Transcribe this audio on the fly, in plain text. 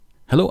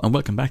Hello and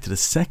welcome back to the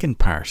second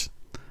part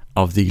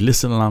of the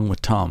Listen Along with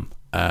Tom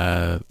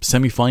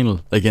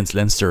semi-final against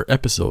Leinster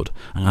episode.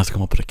 I'm going to have to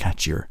come up with a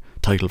catchier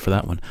title for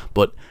that one.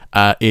 But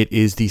it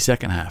is the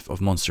second half of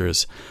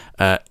Munster's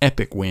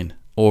epic win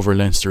over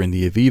Leinster in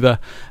the Aviva.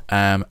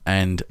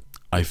 And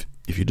if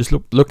you just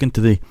look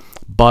into the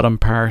bottom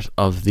part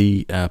of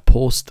the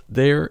post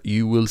there,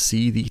 you will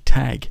see the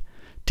tag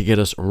to get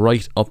us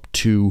right up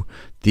to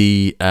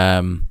the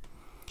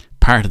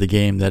part of the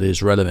game that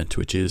is relevant,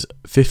 which is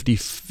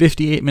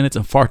 58 minutes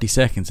and 40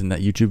 seconds in that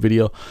YouTube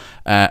video,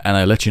 and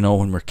I'll let you know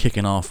when we're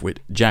kicking off with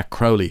Jack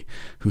Crowley,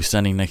 who's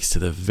standing next to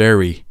the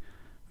very,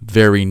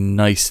 very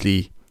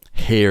nicely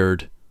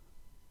haired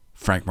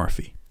Frank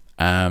Murphy.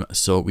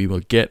 So we will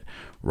get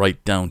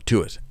right down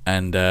to it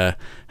and have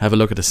a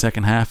look at the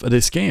second half of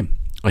this game.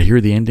 I hear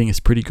the ending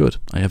is pretty good,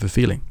 I have a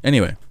feeling.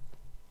 Anyway,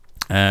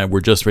 we're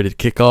just ready to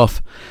kick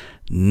off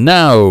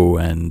now,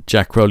 and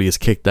Jack Crowley has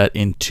kicked that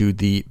into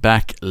the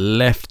back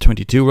left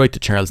 22 right to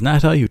Charles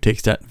Natai, who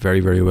takes that very,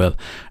 very well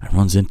and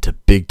runs into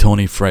big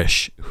Tony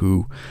Fresh,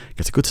 who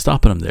gets a good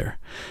stop on him there.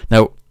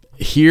 Now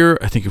here,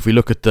 I think if we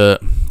look at the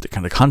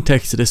kind of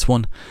context of this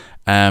one,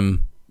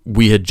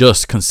 we had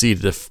just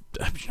conceded a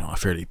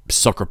fairly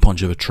sucker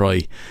punch of a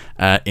try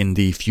in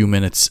the few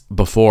minutes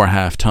before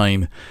half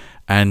time,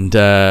 and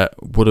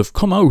would have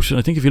come out. And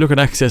I think if you look at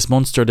Access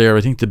Munster there,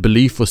 I think the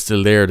belief was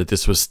still there that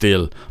this was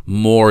still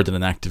more than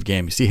an active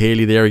game. You see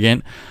Haley there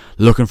again,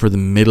 looking for the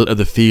middle of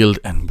the field,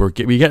 and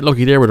we get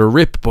lucky there with a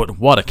rip, but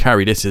what a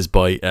carry this is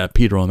by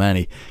Peter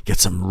O'Mahony.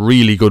 Gets some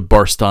really good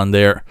burst on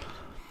there.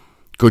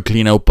 Good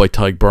clean out by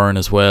Tyg Byrne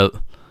as well.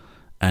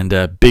 And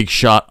a big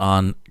shot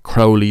on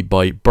Crowley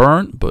by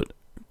Byrne, but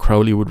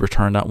Crowley would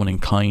return that one in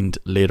kind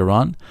later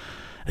on.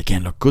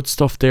 Again, look, good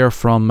stuff there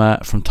from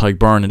Tyg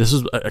Byrne, and this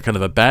was a kind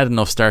of a bad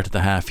enough start at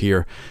the half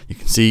here. You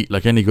can see,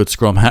 like any good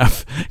scrum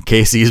half,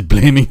 Casey is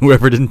blaming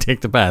whoever didn't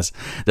take the pass.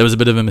 There was a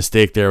bit of a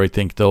mistake there, I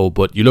think, though,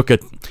 but you look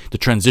at the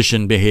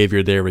transition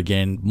behaviour there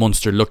again.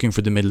 Munster looking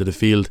for the middle of the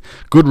field.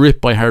 Good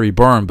rip by Harry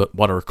Byrne, but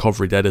what a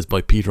recovery that is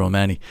by Peter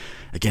O'Mahony.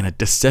 Again, a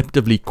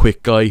deceptively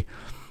quick guy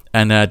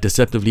and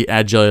deceptively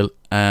agile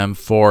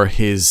for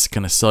his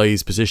kind of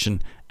size,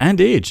 position and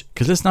age,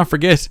 because let's not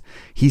forget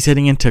he's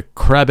heading into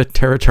Crabbit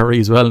territory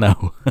as well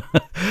now.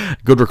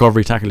 Good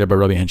recovery tackle there by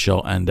Robbie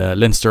Henshaw, and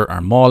Leinster are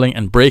mauling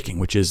and breaking,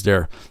 which is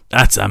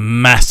that's a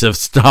massive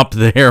stop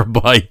there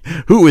by,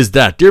 who is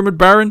that, Diarmuid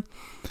Barron?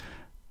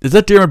 Is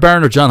that Diarmuid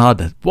Barron or John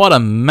Hodnett? What a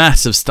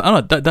massive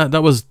stop.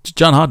 That was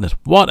John Hodnett.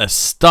 What a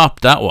stop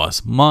that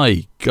was,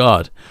 my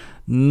god.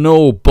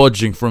 No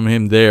budging from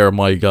him there,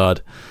 my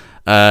god.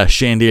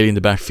 Shane Daly in the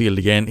backfield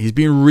again. He's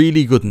been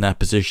really good in that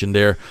position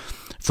there.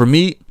 For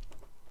me,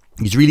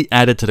 he's really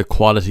added to the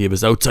quality of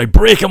his outside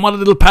break, and what a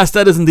little pass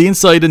that is in the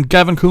inside, and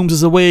Gavin Coombs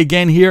is away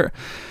again here.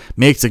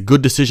 Makes a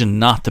good decision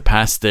not to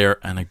pass there,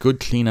 and a good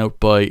clean out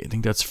by, I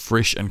think that's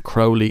Frisch and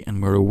Crowley,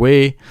 and we're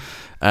away.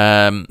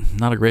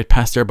 Not a great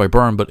pass there by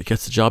Byrne, but it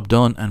gets the job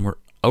done, and we're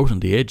out on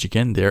the edge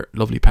again there.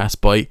 Lovely pass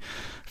by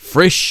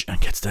Frisch,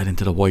 and gets that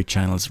into the wide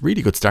channels.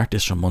 Really good start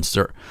this from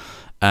Munster.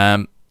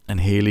 And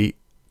Haley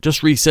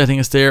just resetting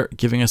us there,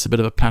 giving us a bit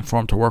of a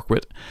platform to work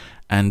with.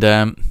 And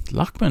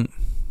Lockman,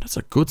 that's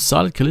a good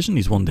solid collision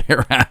he's won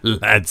there,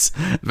 lads.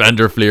 Van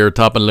der Fleer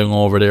topping along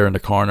over there in the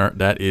corner.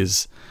 That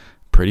is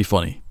pretty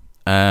funny.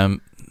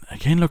 Again,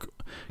 look,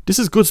 this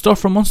is good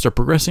stuff from Munster,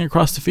 progressing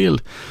across the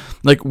field.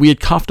 Like, we had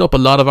coughed up a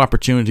lot of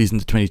opportunities in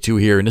the 22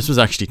 here, and this was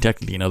actually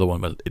technically another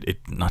one. Well, it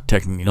not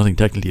technically, nothing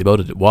technically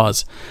about it. It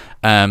was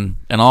an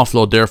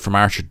offload there from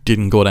Archer,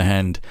 didn't go to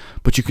hand,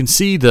 but you can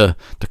see the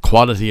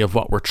quality of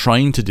what we're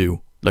trying to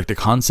do, like the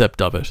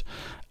concept of it.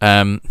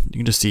 You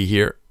can just see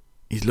here,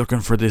 he's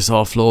looking for this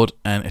offload,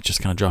 and it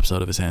just kind of drops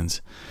out of his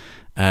hands.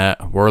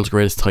 World's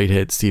greatest tight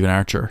head, Stephen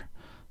Archer,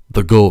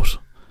 the GOAT.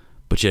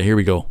 But yeah, here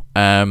we go.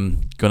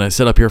 Gonna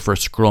set up here for a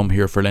scrum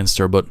here for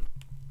Leinster, but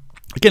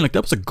again, like,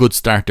 that was a good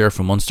start there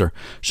from Munster,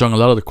 showing a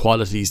lot of the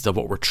qualities of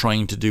what we're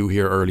trying to do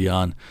here early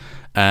on,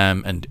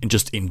 and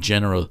just in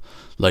general,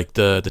 like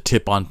the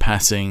tip on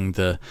passing,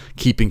 the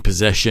keeping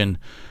possession.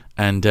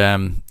 And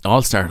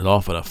all started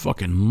off with a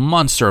fucking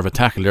monster of a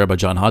tackle there by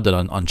John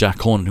Hodnett on Jack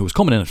Conan, who was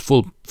coming in at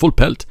full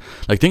pelt.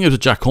 Like, thing is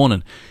with Jack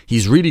Conan,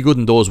 he's really good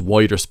in those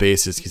wider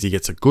spaces because he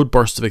gets a good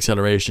burst of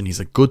acceleration.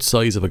 He's a good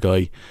size of a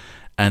guy,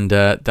 and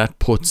that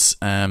puts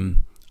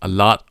a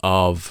lot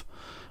of,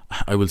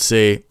 I will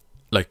say,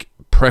 like,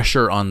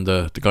 pressure on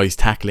the guys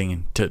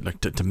tackling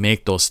to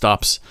make those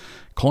stops.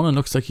 Conan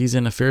looks like he's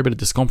in a fair bit of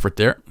discomfort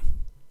there,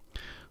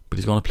 but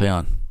he's going to play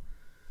on.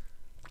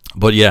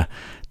 But yeah,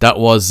 that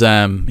was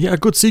a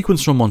good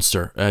sequence from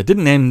Munster.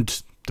 Didn't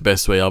end the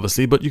best way,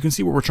 obviously, but you can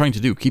see what we're trying to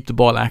do: keep the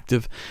ball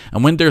active.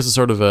 And when there's a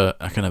sort of a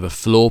kind of a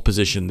flow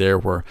position there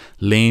where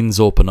lanes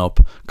open up,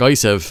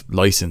 guys have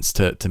license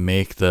to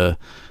make the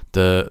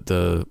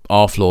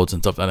offloads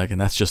and stuff like that. And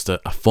that's just a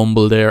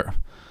fumble there.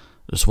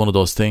 Just one of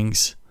those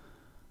things.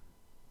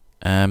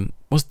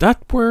 Was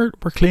that where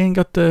Clayton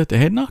got the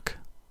head knock?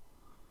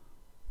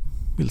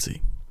 We'll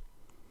see.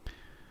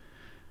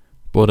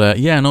 But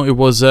it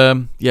was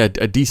a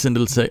decent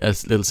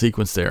little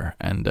sequence there,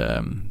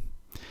 and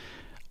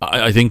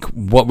I think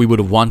what we would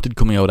have wanted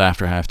coming out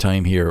after half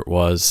time here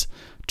was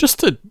just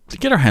to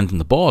get our hand on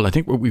the ball. I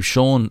think what we've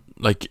shown,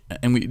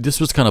 this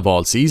was kind of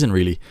all season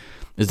really,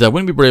 is that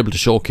when we were able to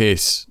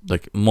showcase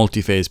like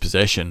multi-phase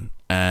possession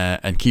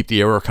and keep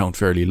the error count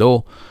fairly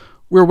low,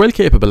 we're well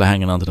capable of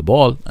hanging onto the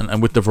ball,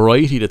 and with the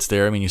variety that's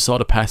there. I mean, you saw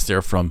the pass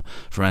there from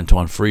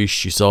Antoine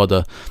Frisch. You saw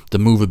the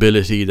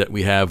movability that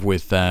we have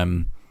with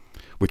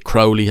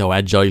Crowley, how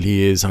agile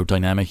he is, how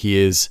dynamic he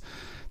is.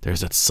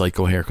 There's that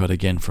psycho haircut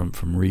again from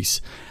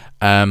Reese.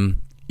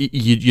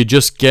 You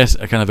just get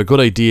a kind of a good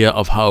idea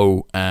of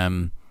how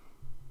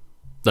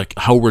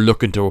we're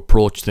looking to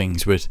approach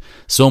things with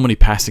so many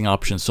passing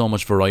options, so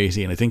much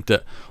variety. And I think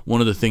that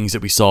one of the things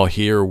that we saw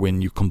here,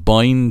 when you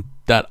combine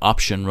that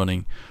option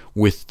running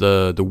with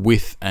the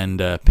width and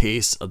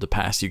pace of the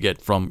pass you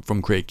get from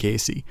Craig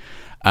Casey,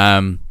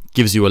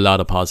 gives you a lot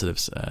of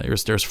positives.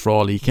 There's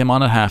Frawley. He came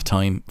on at half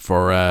time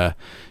for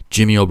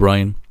Jimmy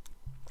O'Brien,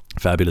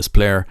 fabulous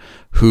player,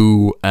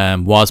 who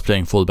was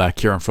playing fullback.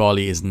 Kieran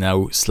Frawley is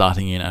now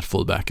slotting in at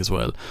fullback as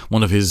well.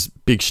 One of his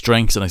big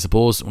strengths, and I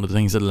suppose one of the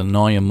things that will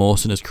annoy him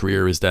most in his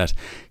career, is that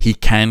he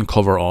can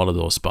cover all of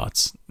those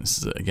spots. This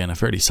is again a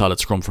fairly solid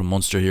scrum from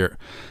Munster here.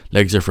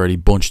 Legs are fairly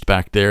bunched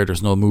back there.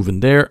 There's no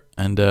moving there,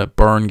 and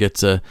Byrne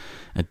gets a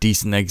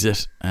decent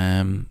exit.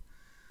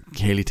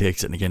 Haley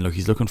takes it, and again, look,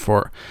 he's looking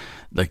for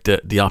like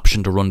the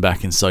option to run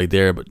back inside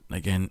there, but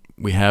again,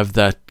 we have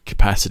that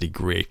capacity.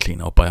 Great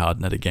clean up by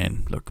Hodnett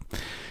again. Look,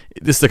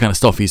 this is the kind of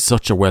stuff. He's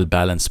such a well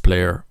balanced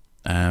player,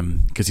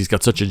 because he's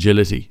got such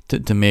agility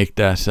to make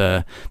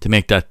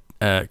that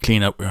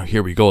clean up.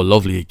 Here we go,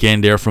 lovely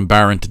again there from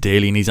Barron to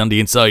Daly, and he's on the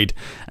inside,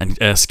 and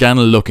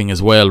Scannell looking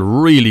as well.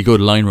 Really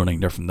good line running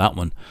there from that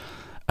one.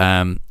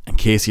 And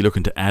Casey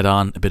looking to add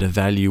on a bit of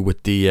value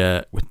with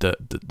the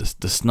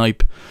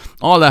snipe.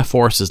 All that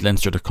forces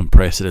Leinster to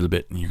compress a little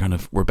bit,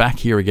 and we're back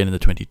here again in the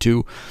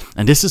 22.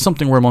 And this is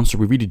something where Munster,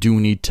 we really do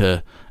need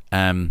to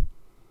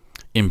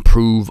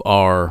improve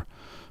our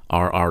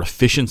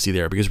efficiency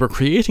there, because we're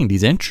creating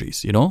these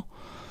entries,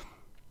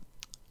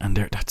 And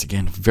that's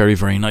again very,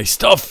 very nice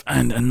stuff,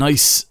 and a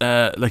nice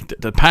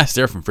the pass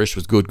there from Frisch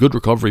was good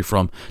recovery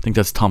from, I think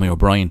that's Tommy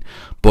O'Brien.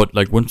 But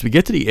like once we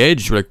get to the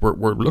edge,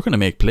 we're looking to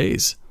make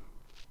plays.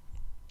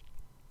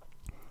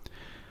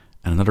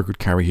 And another good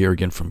carry here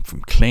again from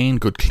Klein,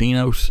 good clean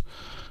out,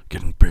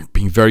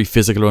 being very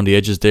physical around the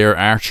edges there.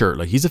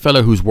 Archer, he's a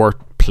fellow who's worth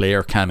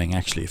player camming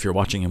actually, if you're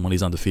watching him when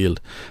he's on the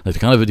field. Like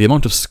the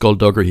amount of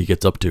skullduggery he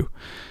gets up to,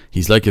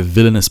 he's like a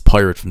villainous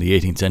pirate from the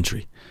 18th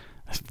century.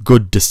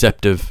 Good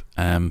deceptive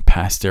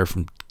pass there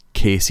from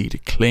Casey to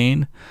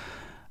Klein,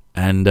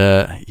 and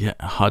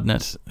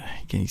Hodnett,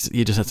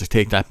 you just have to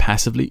take that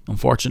passively,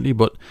 unfortunately,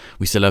 but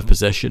we still have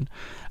possession.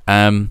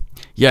 And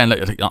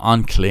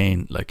on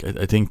Klein,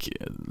 I think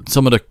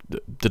some of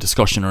the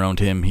discussion around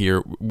him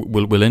here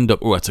will end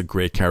up, that's a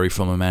great carry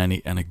from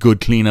Omani and a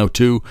good clean out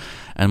too,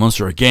 and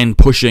Munster again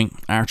pushing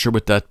Archer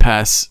with that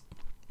pass,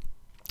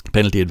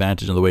 penalty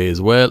advantage on the way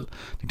as well.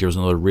 I think there was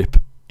another rip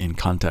in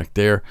contact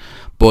there.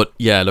 But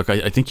yeah, look,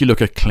 I think you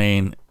look at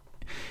Klein,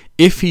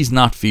 if he's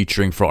not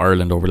featuring for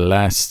Ireland over the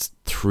last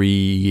 3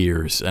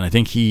 years, and I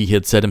think he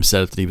had said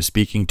himself that he was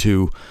speaking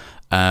to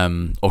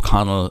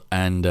O'Connell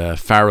and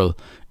Farrell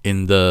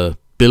in the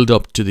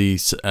build-up to the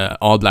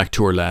All Black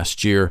tour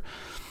last year,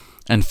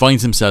 and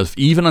finds himself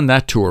even on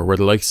that tour where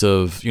the likes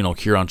of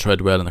Kieran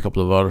Treadwell and a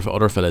couple of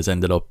other fellas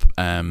ended up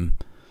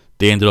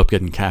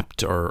getting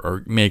capped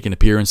or making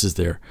appearances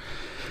there.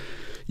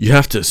 You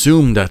have to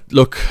assume that,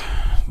 look,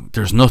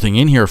 there's nothing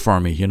in here for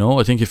me,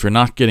 I think if you're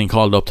not getting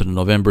called up to the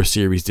November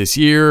series this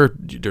year,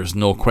 there's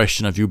no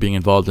question of you being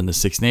involved in the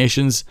Six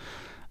Nations.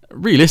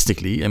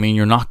 Realistically, I mean,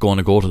 you're not going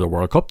to go to the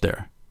World Cup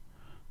there.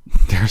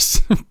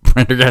 There's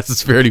Prendergast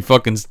is fairly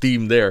fucking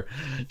steamed there.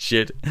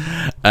 Shit.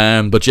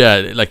 But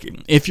yeah,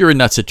 if you're in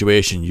that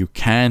situation, you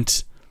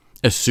can't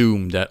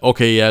assume that,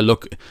 okay, yeah,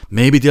 look,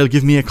 maybe they'll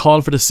give me a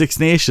call for the Six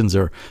Nations,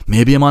 or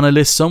maybe I'm on a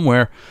list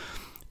somewhere.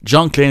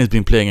 John Klein has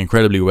been playing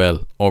incredibly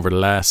well over the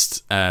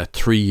last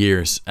 3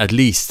 years at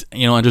least,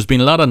 and there's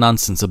been a lot of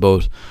nonsense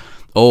about,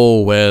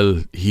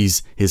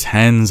 his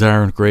hands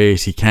aren't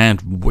great,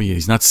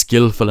 he's not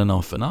skillful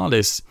enough, and all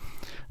this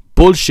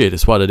bullshit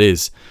is what it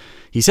is.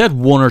 He's had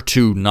one or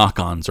two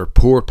knock-ons or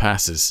poor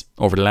passes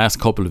over the last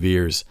couple of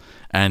years,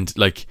 and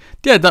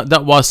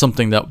that was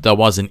something that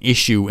was an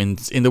issue in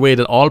the way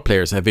that all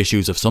players have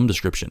issues of some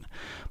description.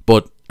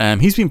 But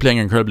he's been playing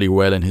incredibly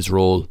well in his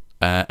role.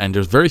 And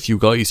there's very few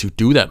guys who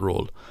do that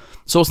role.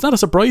 So it's not a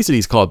surprise that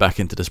he's called back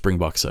into the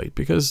Springbok side,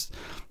 because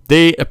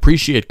they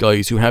appreciate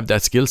guys who have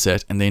that skill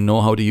set and they know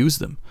how to use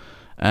them.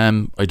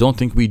 I don't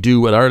think we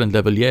do at Ireland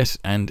level yet,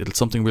 and it's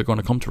something we're going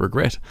to come to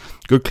regret.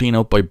 Good clean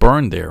out by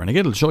Byrne there. And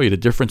again, it'll show you the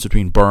difference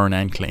between Byrne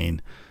and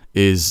Klein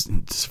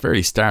it's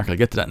fairly stark. I'll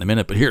get to that in a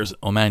minute. But here's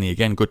Omani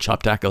again, good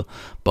chop tackle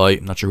by,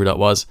 I'm not sure who that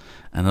was,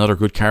 and another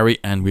good carry.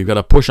 And we've got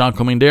a push on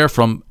coming there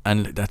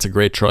and that's a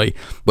great try.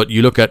 But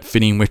you look at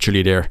Finian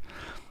Wycherley there.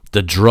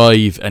 the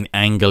drive and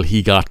angle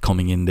he got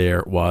coming in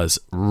there was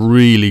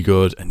really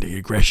good, and the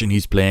aggression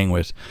he's playing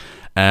with.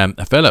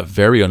 A fella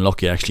very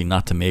unlucky actually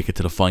not to make it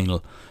to the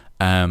final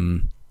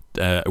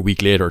a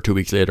week later or 2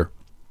 weeks later,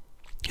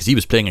 because he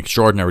was playing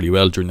extraordinarily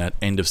well during that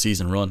end of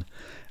season run,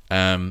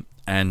 and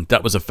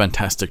that was a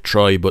fantastic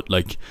try. But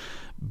like,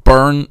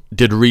 Byrne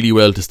did really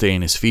well to stay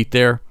on his feet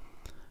there,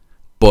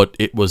 but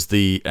it was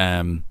the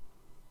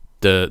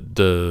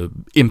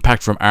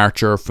impact from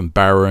Archer, from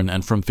Barron,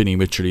 and from Finney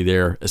Wycherley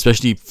there,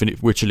 especially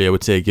Wycherley, I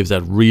would say, gives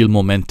that real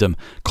momentum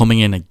coming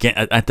in again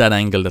at that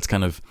angle. That's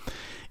kind of,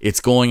 it's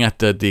going at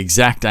the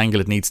exact angle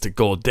it needs to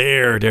go.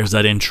 There's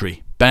that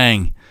entry,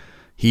 bang.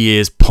 He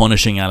is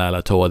punishing Al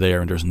Alatoa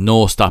there, and there's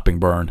no stopping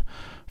Byrne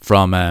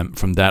from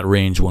that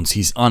range once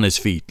he's on his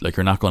feet. Like,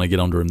 you're not going to get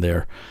under him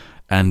there.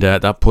 And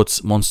that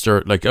puts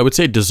Munster, like, I would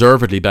say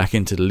deservedly back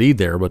into the lead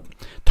there. But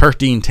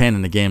 13-10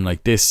 in a game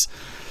like this,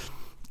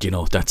 you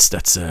know,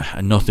 that's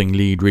a nothing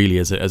lead really,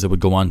 as it would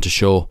go on to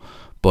show.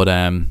 But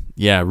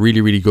yeah,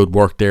 really, really good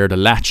work there. The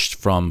latch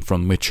from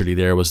Wycherley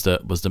there was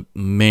the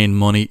main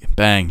money.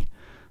 Bang,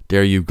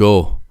 there you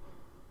go.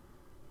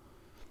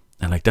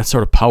 And like, that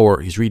sort of power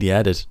he's really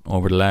added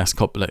over the last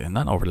couple,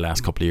 not over the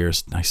last couple of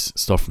years. Nice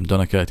stuff from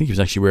Dunica. I think he was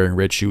actually wearing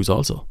red shoes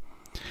also.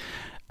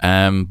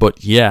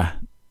 But yeah,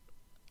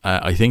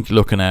 I think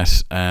looking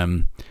at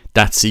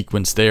that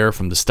sequence there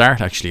from the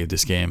start actually of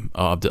this game,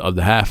 of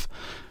the half,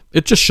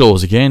 it just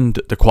shows again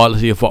the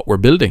quality of what we're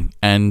building.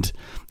 And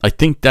I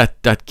think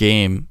that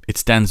game, it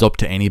stands up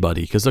to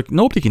anybody, because like,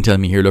 nobody can tell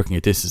me here looking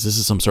at this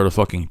is some sort of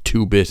fucking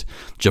 2-bit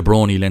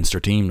jabroni Leinster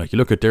team. Like, you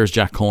look at, there's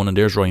Jack Conan,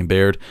 there's Ryan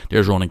Baird,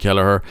 there's Ronan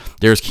Kelleher,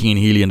 there's Cian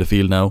Healy in the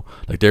field now,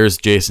 like there's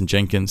Jason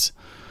Jenkins.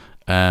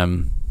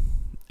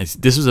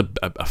 This was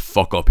a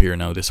fuck up here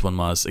now. This one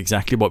was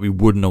exactly what we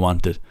wouldn't have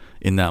wanted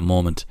in that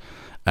moment.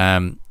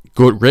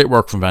 Great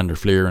work from Van der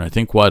Fleer. And I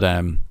think what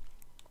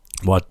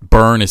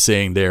Byrne is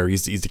saying there,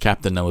 he's the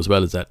captain now as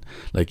well, is that,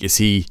 like, is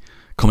he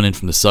coming in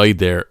from the side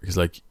there? Because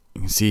like,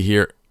 you can see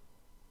here,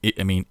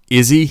 I mean,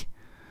 is he?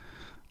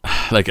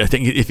 Like, I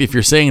think if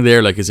you're saying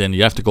there, like, as in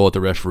you have to go with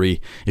the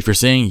referee, if you're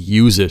saying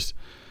use it,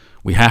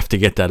 we have to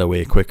get that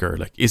away quicker.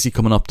 Like, is he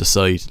coming up the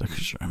side? Like,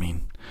 I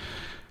mean,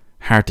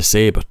 hard to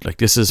say, but like,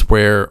 this is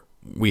where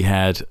we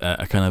had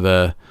a kind of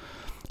a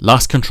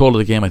lost control of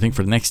the game, I think,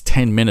 for the next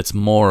 10 minutes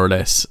more or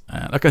less.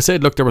 Like I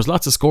said, look, there was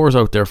lots of scores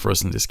out there for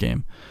us in this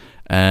game.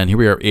 And here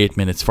we are,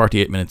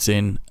 48 minutes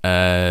in,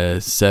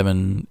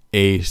 7,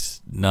 8,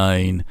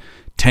 9,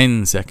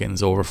 10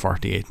 seconds over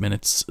 48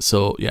 minutes.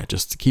 So yeah,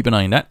 just keep an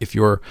eye on that if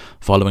you're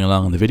following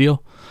along on the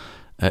video.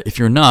 If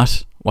you're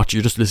not,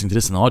 you're just listening to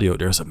this in audio,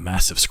 there's a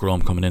massive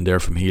scrum coming in there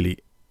from Healy.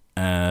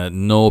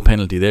 No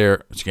penalty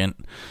there, which again,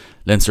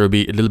 Leinster will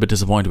be a little bit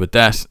disappointed with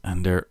that.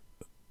 And they're,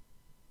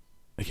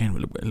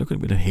 again, look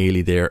at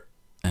Haley there,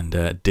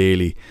 and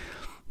Daly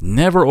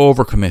never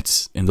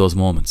overcommits in those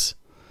moments.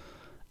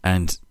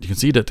 And you can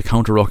see that the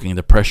counter-rucking and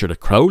the pressure that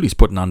Crowley's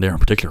putting on there, in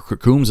particular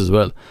Coombs as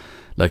well.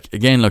 Like,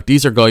 again, look,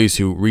 these are guys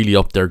who really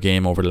upped their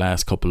game over the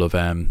last couple of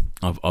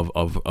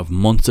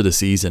months of the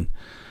season.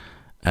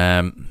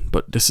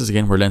 But this is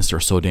again where Leinster are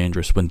so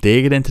dangerous. When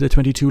they get into the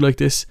 22 like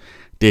this,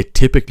 they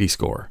typically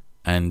score.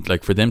 And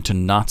like, for them to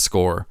not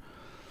score,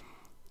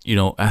 you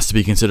know, has to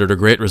be considered a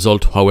great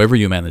result, however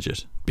you manage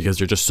it, because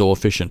they're just so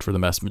efficient for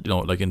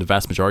the like in the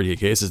vast majority of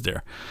cases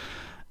there.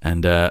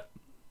 And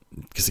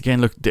because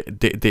again, look,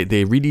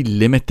 they really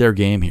limit their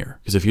game here.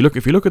 Because if you look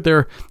at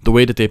the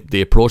way that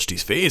they approach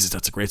these phases,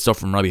 that's a great stuff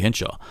from Robbie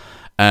Henshaw.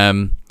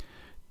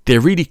 They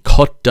really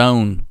cut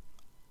down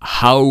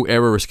how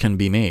errors can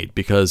be made,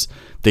 because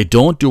they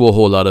don't do a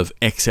whole lot of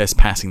excess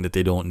passing that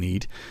they don't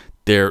need.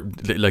 They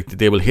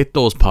will hit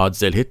those pods,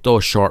 they'll hit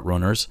those short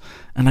runners,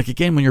 and like,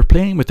 again, when you're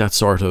playing with that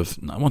sort of,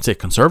 I won't say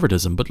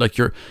conservatism, but like,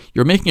 you're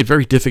making it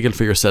very difficult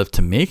for yourself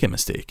to make a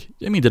mistake.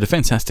 I mean, the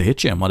defense has to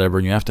hit you and whatever,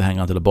 and you have to hang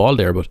on to the ball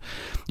there. But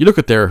you look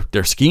at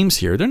their schemes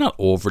here, they're not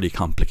overly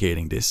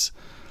complicating this.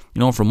 You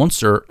know, for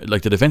Munster,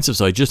 like the defensive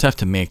side, you just have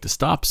to make the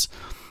stops.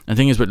 And the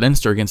thing is, with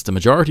Leinster, against the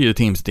majority of the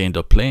teams that they end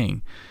up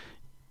playing,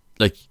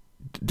 like,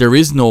 there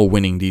is no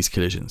winning these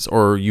collisions,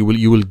 or you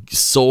will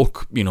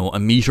soak, you know, a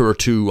metre or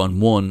two on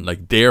one,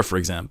 like there, for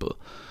example,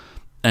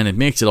 and it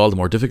makes it all the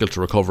more difficult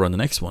to recover on the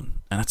next one.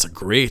 And that's a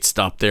great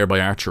stop there by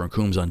Archer and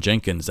Coombs on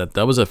Jenkins.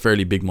 That was a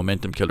fairly big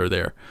momentum killer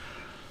there.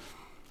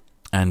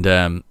 And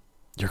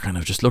you're kind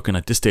of just looking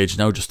at this stage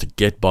now just to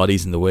get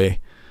bodies in the way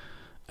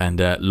and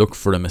look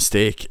for a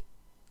mistake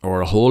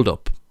or a hold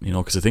up, you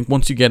know, because I think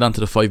once you get onto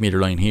the 5 metre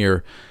line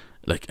here,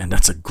 like, and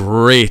that's a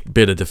great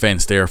bit of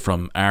defence there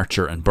from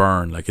Archer and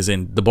Byrne. Like, as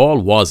in, the ball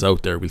was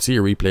out there. We'll see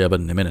a replay of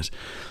it in a minute.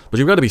 But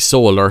you've got to be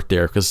so alert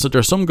there, because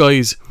there's some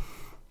guys,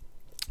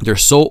 they're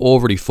so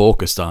overly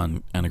focused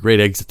on, and a great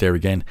exit there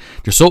again,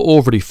 they're so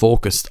overly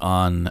focused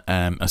on,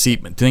 see,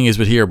 the thing is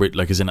with here,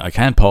 like, as in, I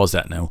can't pause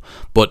that now,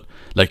 but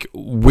like,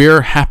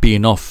 we're happy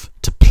enough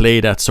to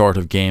play that sort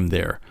of game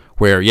there,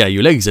 where, yeah,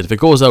 you'll exit, if it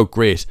goes out,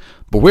 great,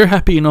 but we're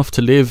happy enough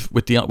to live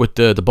with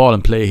the ball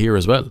in play here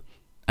as well.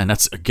 And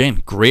that's,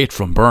 again, great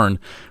from Byrne,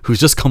 who's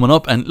just coming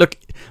up and, look,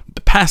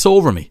 pass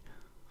over me.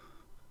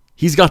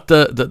 he's got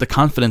the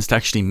confidence to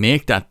actually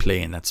make that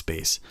play in that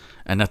space.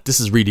 And that this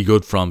is really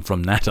good from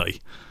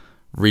Natai.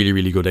 Really,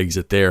 really good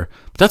exit there.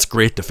 But that's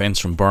great defense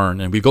from Byrne.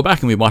 And we go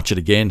back and we watch it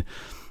again.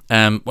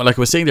 Well, like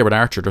I was saying there with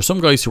Archer, there's some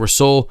guys who are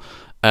so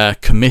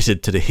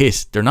committed to the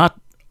hit, they're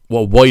not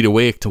wide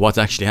awake to what's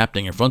actually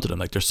happening in front of them.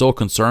 Like, they're so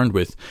concerned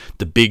with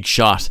the big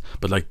shot,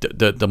 but like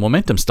the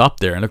momentum stopped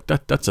there. And look,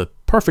 that's a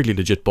perfectly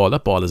legit ball.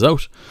 That ball is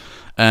out.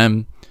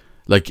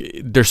 Like,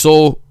 they're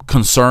so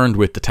concerned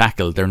with the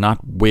tackle, they're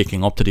not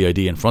waking up to the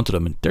idea in front of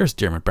them. And there's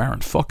Dermot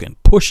Barron fucking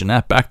pushing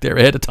that back there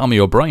ahead of Tommy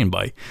O'Brien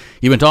by.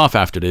 He went off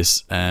after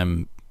this,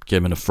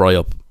 gave him a fry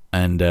up,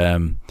 and a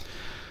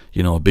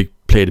big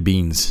plate of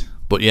beans.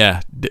 But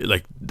yeah,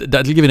 like,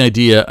 that'll give you an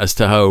idea as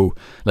to how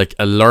like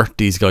alert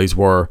these guys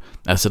were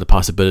as to the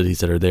possibilities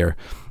that are there.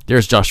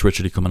 There's Josh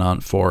Wycherley coming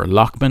on for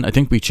Lockman. I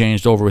think we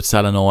changed over with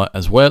Salanoa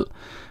as well,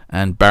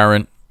 and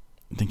Barron,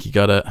 I think he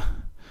got a.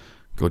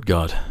 Good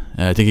God!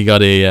 I think he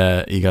got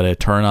a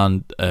turn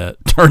on.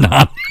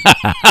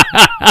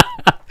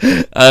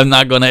 I'm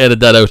not going to edit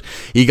that out.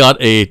 He got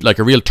a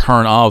real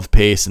turn of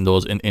pace in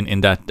those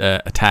in that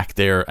attack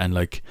there, and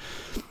like,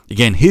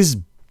 again, his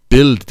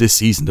build this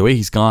season, the way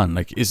he's gone,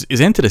 like his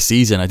end to the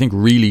season, I think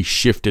really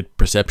shifted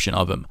perception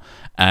of him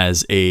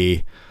as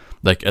a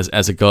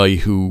guy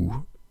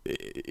who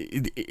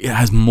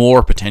has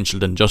more potential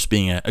than just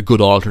being a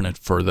good alternate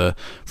for the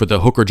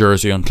hooker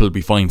jersey until we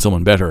find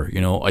someone better.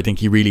 I think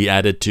he really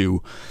added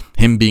to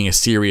him being a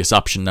serious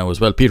option now as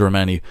well. Peter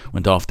O'Mahony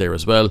went off there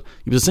as well.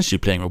 He was essentially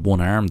playing with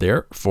one arm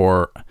there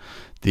for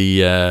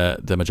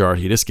the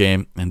majority of this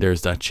game, and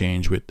there's that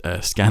change with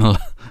Scannell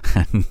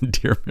and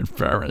Dermot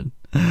Barron.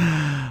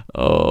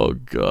 Oh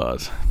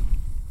God.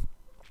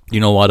 You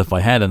know what? If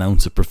I had an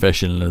ounce of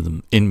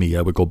professionalism in me,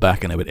 I would go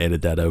back and I would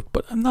edit that out.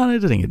 But I'm not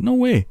editing it. No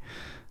way.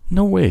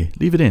 No way.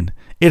 Leave it in.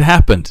 It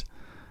happened.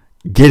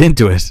 Get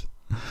into it.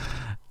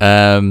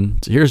 So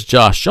here's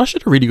Josh. Josh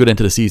had a really good end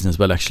to the season as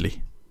well,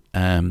 actually.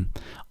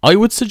 I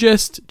would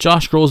suggest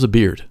Josh grows a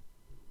beard.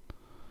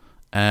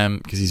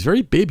 Because he's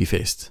very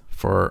baby-faced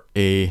for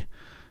a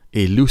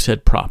loose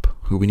head prop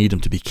who we need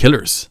him to be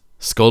killers.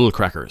 Skull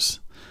crackers.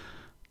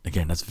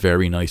 Again, that's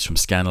very nice from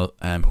Scannell,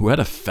 who had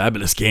a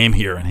fabulous game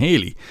here. And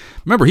Haley,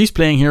 remember, he's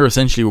playing here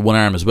essentially with one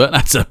arm as well.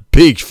 That's a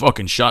big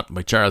fucking shot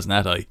by Charles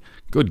Natai.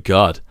 Good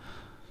God.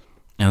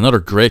 And another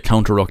great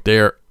counter ruck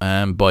there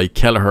by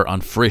Kelleher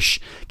on Frisch.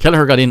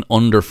 Kelleher got in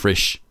under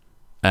Frisch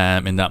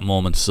in that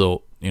moment.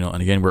 So,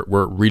 and again,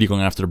 we're really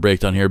going after the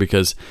breakdown here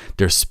because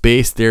there's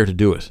space there to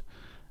do it.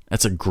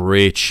 That's a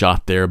great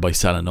shot there by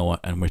Salanoa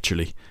and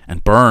Wycherley.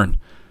 And Byrne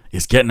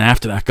is getting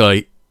after that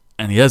guy.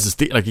 And he has his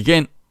like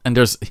again. And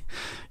there's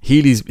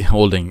Healy's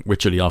holding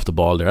Wycherley off the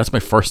ball there. That's my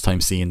first time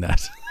seeing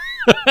that.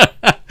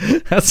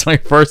 That's my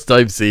first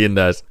time seeing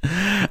that.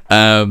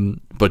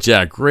 But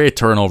yeah, great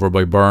turnover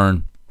by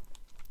Byrne.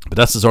 But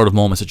that's the sort of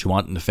moments that you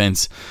want in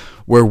defence.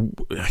 Where,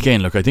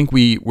 again, look, I think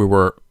we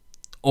were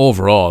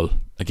overall,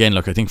 again,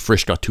 look, I think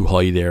Frisch got too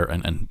high there,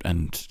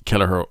 and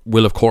Kelleher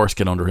will, of course,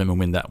 get under him and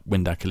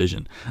win that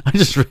collision. I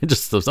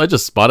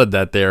just spotted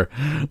that there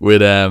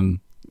with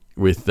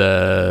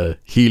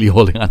Healy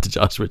holding on to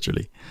Josh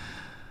Wycherley.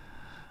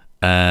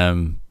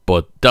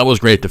 But that was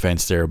great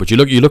defense there. But you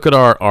look at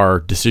our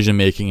decision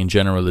making in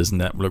general, isn't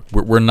that? Look,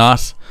 we're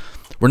not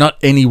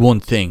any one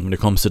thing when it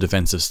comes to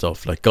defensive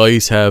stuff. Like,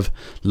 guys have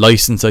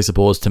license, I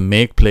suppose, to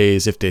make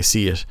plays if they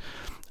see it.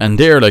 And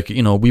there,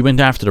 we went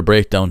after the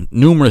breakdown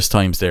numerous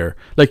times there.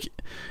 Like,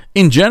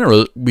 in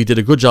general, we did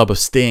a good job of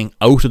staying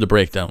out of the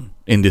breakdown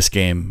in this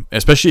game,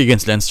 especially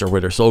against Leinster, where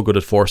they're so good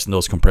at forcing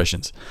those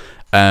compressions.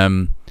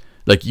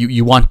 Like,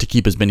 you want to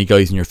keep as many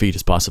guys in your feet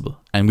as possible,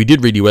 and we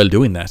did really well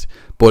doing that.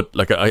 But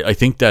like, I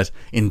think that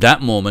in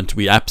that moment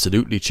we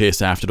absolutely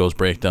chased after those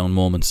breakdown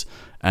moments,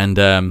 and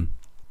got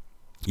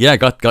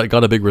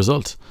a big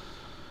result.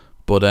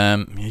 But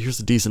here's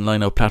a decent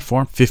line-out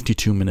platform,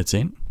 52 minutes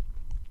in,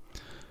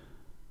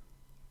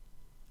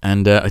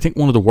 and I think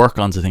one of the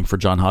work-ons for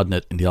John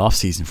Hodnett in the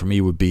off-season for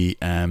me would be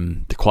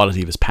the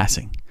quality of his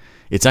passing.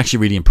 It's actually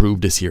really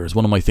improved this year. It's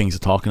one of my things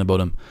of talking about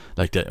him,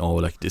 like that. Oh,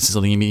 like this is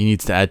something he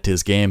needs to add to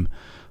his game.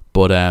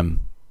 But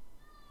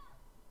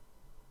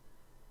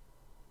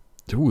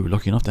we were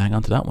lucky enough to hang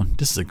on to that one.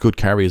 This is a good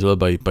carry as well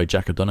by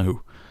Jack O'Donoghue.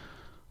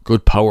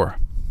 Good power,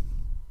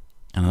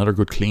 and another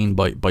good clean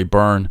by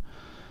Byrne.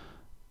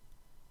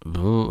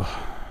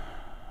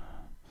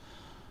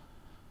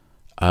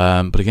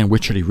 But again,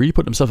 Wycherley really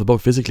put himself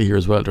about physically here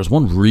as well. There's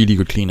one really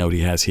good clean out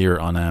he has here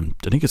on I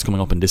think it's coming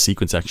up in this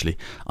sequence actually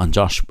on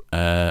Josh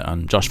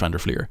van der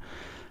Fleer.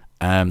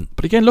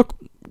 But again, look,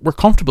 we're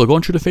comfortable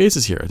going through the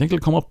phases here. I think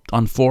it'll come up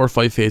on 4 or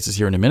 5 phases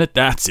here in a minute.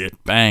 That's it,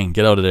 bang,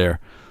 get out of there.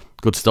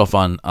 Good stuff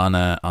on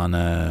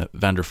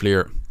van der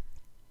Fleer.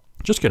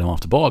 Just get him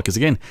off the ball, because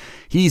again,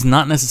 he's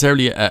not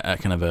necessarily a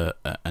kind of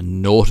a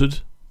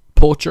noted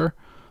poacher,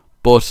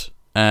 but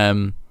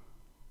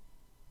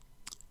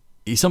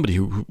he's somebody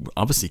who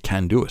obviously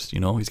can do it.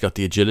 He's got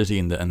the agility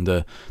and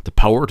the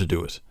power to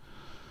do it.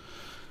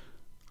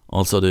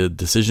 Also the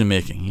decision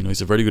making.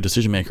 He's a very good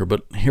decision maker.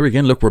 But here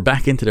again, look, we're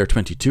back into their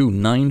 22,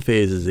 9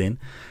 phases in.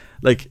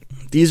 like,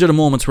 these are the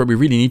moments where we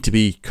really need to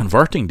be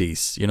converting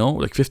these,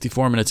 like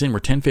 54 minutes in, we're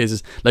 10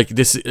 phases. Like,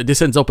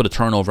 this ends up with a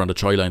turnover on the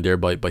try line there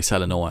by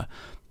Salanoa.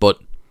 But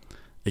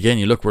again,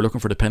 we're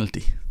looking for the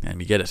penalty, and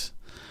we get it.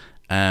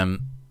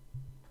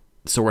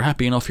 So we're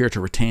happy enough here to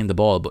retain the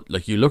ball. But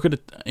like, you look at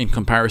it in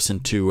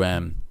comparison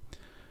to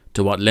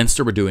what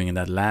Leinster were doing in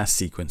that last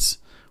sequence,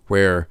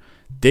 where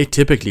they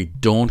typically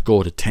don't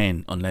go to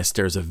 10 unless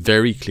there's a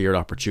very clear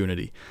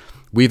opportunity.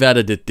 We've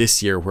added it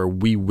this year where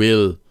we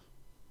will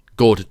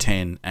go to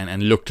 10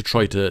 and look to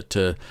try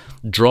to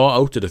draw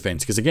out the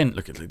defence. Because again,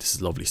 look, this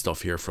is lovely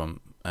stuff here from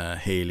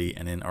Haley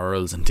and then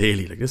Earls and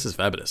Daly. Like, this is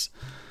fabulous.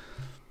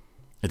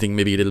 I think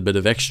maybe a little bit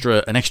of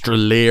an extra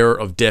layer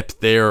of depth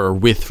there or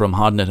width from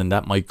Hodnett, and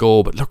that might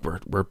go. But look,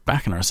 we're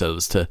backing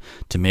ourselves to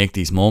make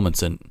these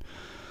moments. And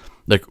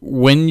like,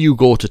 when you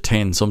go to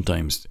 10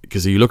 sometimes,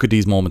 because you look at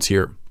these moments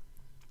here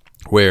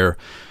where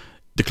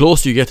the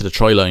closer you get to the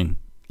try line,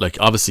 like,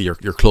 obviously you're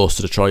close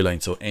to the try line,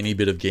 so any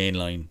bit of gain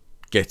line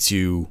gets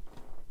you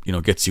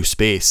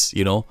space,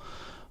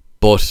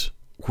 but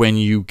when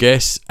you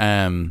get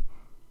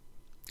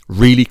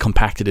really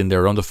compacted in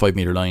there around the 5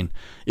 meter line,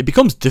 it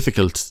becomes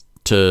difficult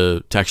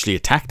to actually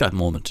attack that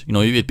moment.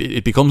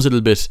 It becomes a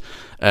little bit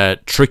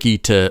tricky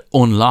to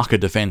unlock a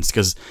defense,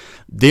 because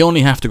they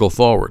only have to go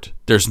forward.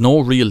 There's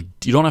you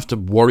don't have to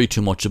worry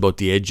too much about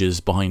the edges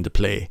behind the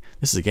play.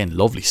 This is, again,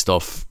 lovely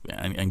stuff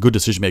and good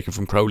decision making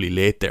from Crowley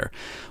late there.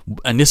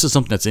 And this is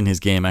something that's in his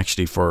game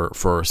actually for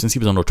since he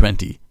was under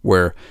 20,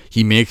 where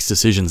he makes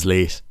decisions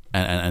late.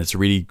 And it's a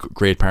really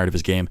great part of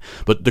his game.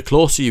 But the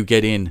closer you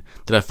get in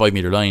to that 5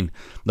 meter line,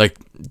 like,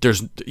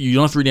 you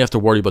don't really have to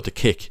worry about the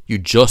kick. You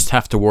just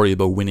have to worry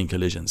about winning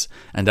collisions,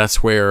 and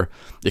that's where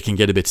it can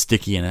get a bit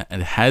sticky. And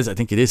I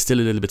think it is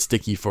still a little bit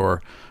sticky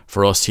for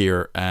us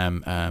here,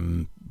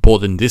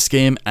 both in this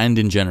game and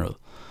in general,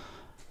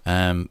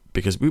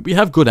 because we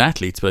have good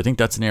athletes, but I think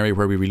that's an area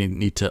where we really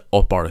need to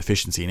up our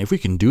efficiency. And if we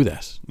can do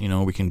that,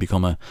 we can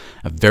become a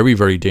very,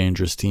 very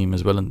dangerous team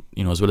as well, and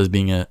as well as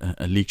being a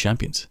league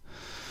champions.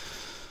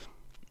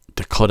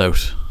 The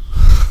cutout.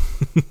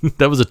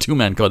 That was a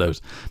 2-man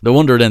cutout. No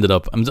wonder it ended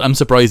up. I'm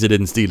surprised they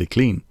didn't steal it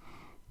clean.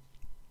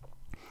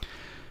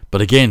 But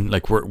again,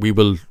 like, we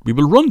will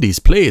run these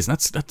plays. And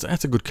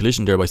that's a good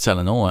collision there by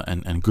Salanoa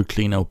and good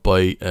clean out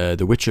by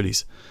the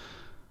Wycherleys.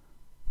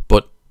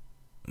 But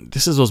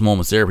this is those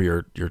moments there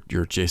where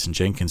you're Jason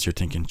Jenkins. You're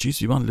thinking,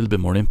 geez, we want a little bit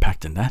more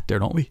impact than that there,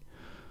 don't we?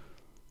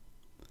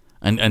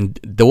 And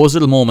those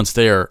little moments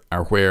there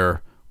are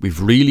where we've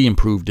really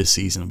improved this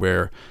season,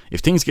 where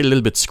if things get a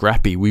little bit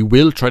scrappy, we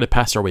will try to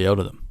pass our way out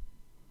of them.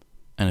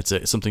 And it's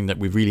something that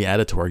we've really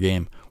added to our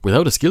game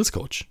without a skills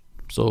coach.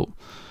 So,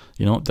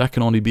 that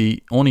can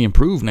only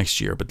improve next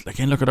year. But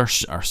again, look at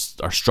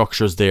our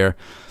structures there,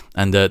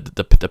 and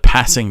the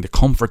passing, the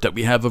comfort that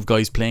we have of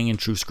guys playing in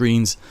through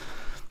screens,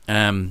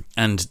 and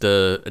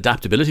the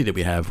adaptability that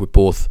we have with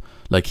both,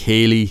 like,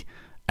 Haley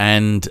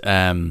and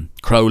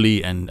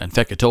Crowley and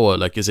Fekitoa,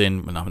 like, is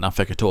in, not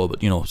Fekitoa,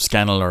 but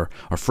Scannell or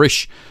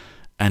Frisch.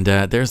 And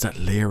there's that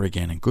layer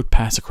again, and good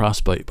pass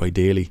across by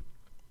Daly.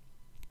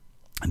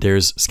 And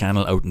there's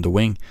Scannell out in the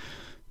wing.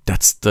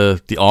 That's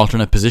the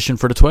alternate position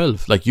for the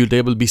 12. Like,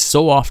 they will be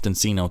so often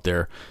seen out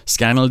there.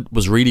 Scannell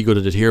was really good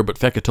at it here, but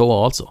Fekitoa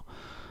also.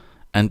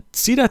 And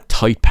see that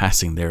tight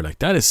passing there, like,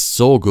 that is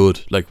so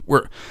good. Like,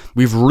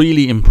 we've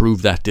really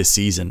improved that this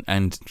season.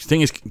 And the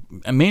thing is,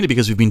 mainly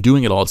because we've been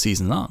doing it all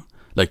season long.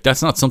 Like,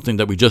 that's not something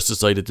that we just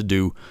decided to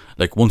do,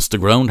 like, once the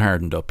ground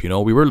hardened up.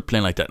 We were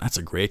playing like that. And that's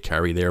a great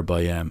carry there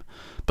by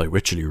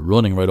Wycherley,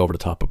 running right over the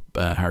top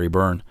of Harry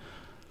Byrne.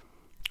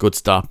 Good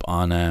stop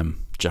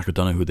on Jack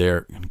O'Donoghue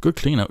there. Good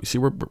clean out. You see,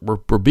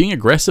 we're being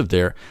aggressive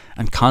there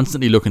and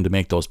constantly looking to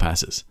make those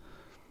passes.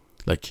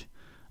 Like,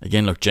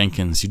 again, look,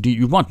 Jenkins,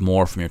 you want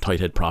more from your tight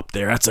head prop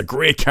there. That's a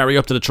great carry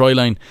up to the try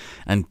line.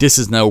 And this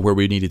is now where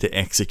we needed to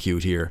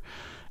execute here.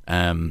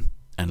 And,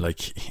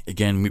 like,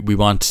 again, we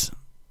want,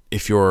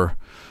 if you're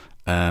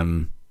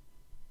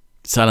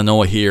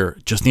Salanoa here,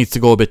 just needs to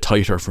go a bit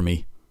tighter for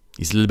me.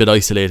 He's a little bit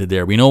isolated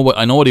there. I know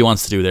what he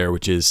wants to do there,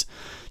 which is,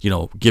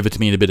 give it to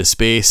me in a bit of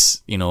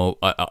space.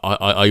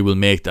 I will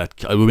make that.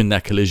 I will win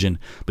that collision.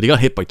 But he got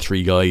hit by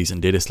 3 guys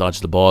and they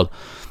dislodged the ball.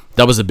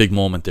 That was a big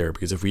moment there,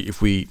 because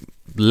if we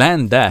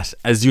land that,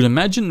 as you'd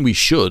imagine we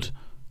should,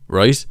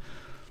 right?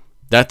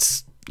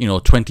 That's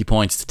 20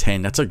 points to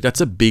 10.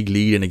 That's a big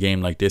lead in a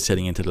game like this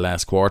heading into the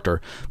last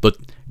quarter. But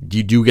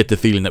you do get the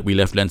feeling that we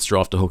left Leinster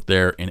off the hook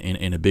there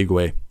in a big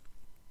way.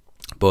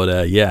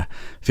 But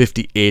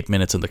 58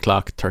 minutes on the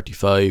clock,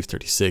 35,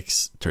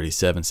 36,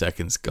 37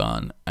 seconds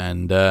gone.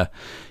 And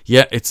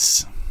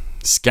it's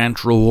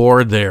scant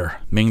reward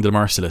there, Ming the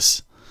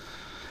Merciless.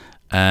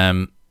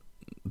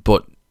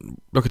 But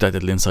look at that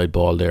little inside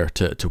ball there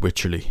to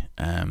Wycherley.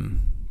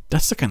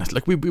 That's the kind of,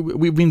 like,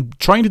 we've been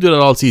trying to do that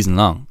all season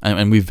long,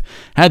 and we've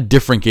had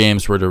different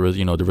games where the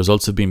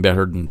results have been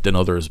better than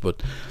others.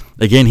 But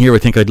again, here I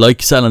think I'd like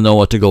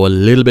Salanoa to go a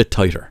little bit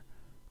tighter.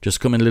 Just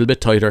come in a little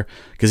bit tighter,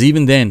 because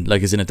even then,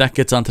 like, as in, if that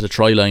gets onto the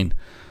try line,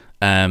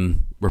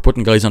 we're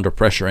putting guys under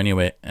pressure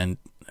anyway. And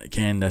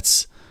again,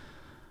 that's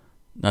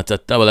Not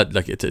that well,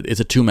 like it's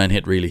a two-man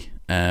hit really.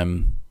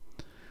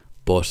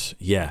 But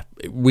yeah,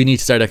 we need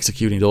to start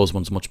executing those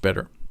ones much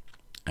better.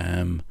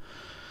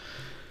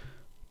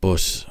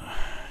 But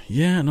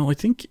yeah, no, I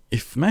think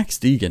if Max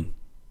Deegan,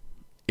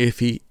 if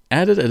he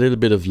added a little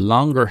bit of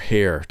longer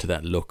hair to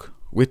that look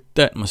with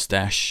that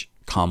mustache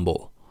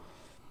combo,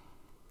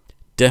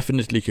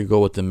 definitely could go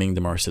with the Ming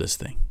the Merciless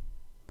thing.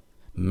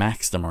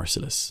 Max the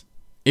Merciless.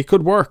 It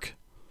could work.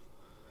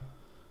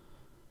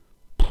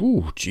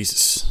 Ooh,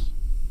 Jesus.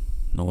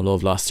 No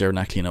love lost there in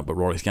that clean up with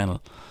Rory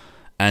Scannell.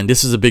 And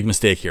this is a big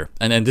mistake here.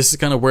 And this is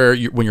kind of where,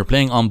 when you're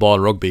playing on-ball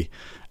rugby,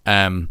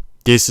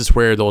 this is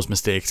where those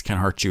mistakes can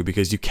hurt you,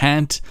 because you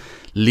can't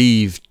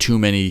leave too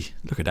many...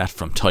 Look at that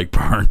from Tyke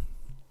Byrne.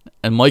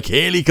 And Mike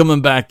Haley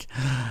coming back.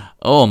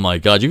 Oh my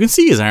God. You can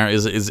see his arm,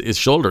 his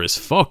shoulder is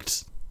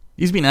fucked.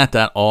 He's been at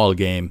that all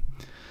game.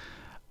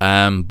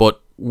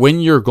 But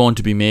when you're going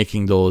to be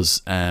making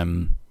those...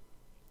 when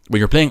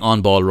you're playing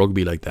on-ball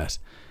rugby like that,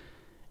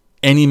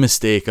 any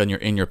mistake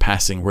in your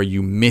passing where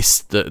you miss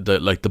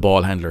the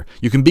ball handler,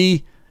 you can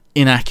be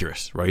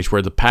inaccurate, right?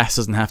 Where the pass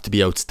doesn't have to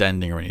be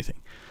outstanding or anything.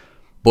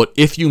 But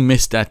if you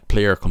miss that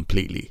player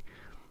completely,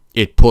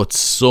 it puts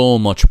so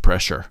much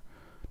pressure.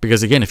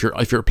 Because again, if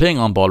you're playing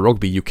on ball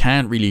rugby, you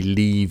can't really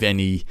leave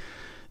any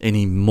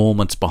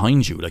moments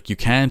behind you. Like, you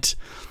can't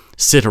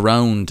sit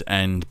around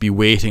and be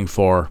waiting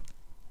for,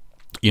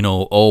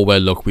 oh well,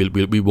 look,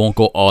 we won't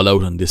go all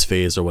out on this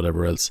phase or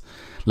whatever else.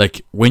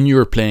 Like, when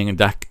you're playing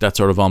that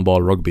sort of on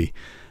ball rugby,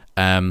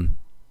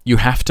 you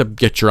have to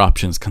get your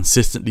options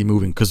consistently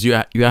moving, because you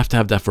have to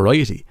have that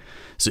variety.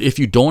 So if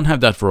you don't have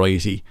that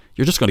variety,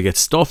 you're just going to get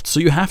stuffed. So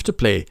you have to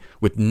play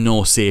with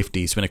no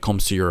safeties when it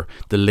comes to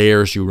the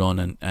layers you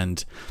run,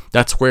 and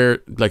that's where,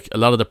 like, a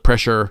lot of the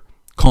pressure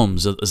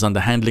comes is on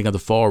the handling of the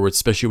forwards,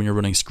 especially when you're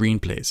running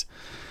screenplays.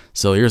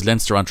 So here's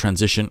Leinster on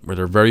transition, where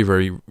they're very,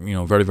 very,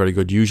 very, very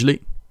good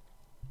usually.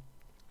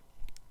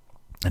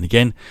 And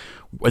again,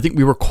 I think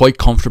we were quite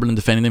comfortable in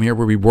defending them here,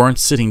 where we weren't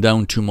sitting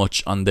down too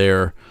much on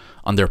their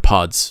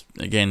pods.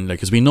 Again, like,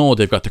 because we know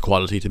they've got the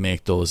quality to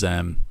make those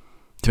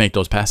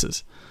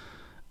passes,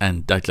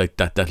 and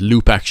that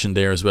loop action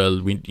there as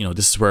well.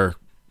 This is where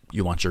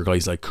you want your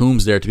guys like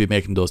Coombs there to be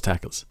making those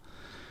tackles.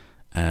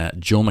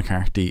 Joe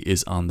McCarthy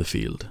is on the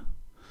field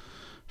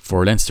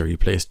for Leinster. He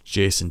placed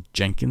Jason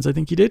Jenkins, I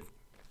think he did.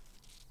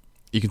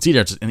 You can see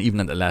there, and even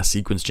in the last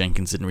sequence,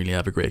 Jenkins didn't really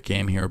have a great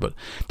game here, but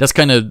that's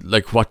kind of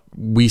like what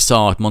we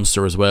saw at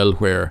Munster as well,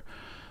 where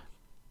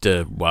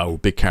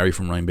big carry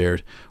from Ryan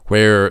Baird,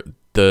 where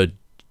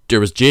there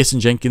was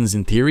Jason Jenkins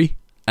in theory,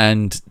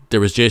 and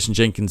there was Jason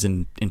Jenkins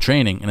in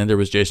training, and then there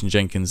was Jason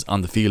Jenkins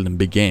on the field in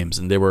big games,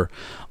 and they were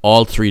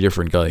all three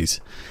different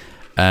guys.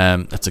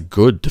 That's a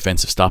good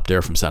defensive stop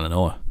there from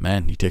Salanoa.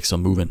 Man, he takes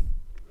some moving.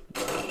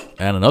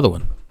 And another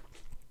one.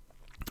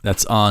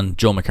 That's on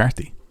Joe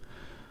McCarthy.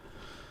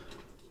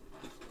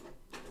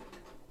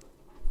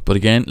 But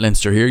again,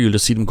 Leinster here, you'll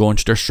just see them go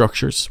into their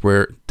structures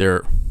where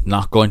they're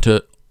not going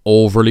to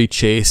overly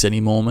chase any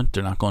moment.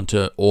 They're not going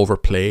to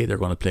overplay. They're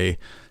going to play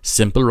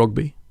simple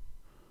rugby.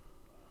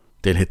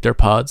 They'll hit their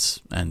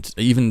pods, and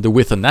even the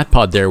width on that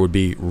pod there would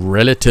be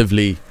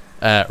relatively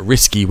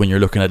risky when you're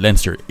looking at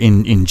Leinster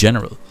in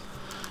general.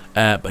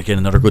 But again,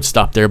 another good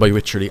stop there by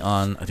Wycherley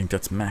on, I think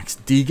that's Max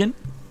Deegan.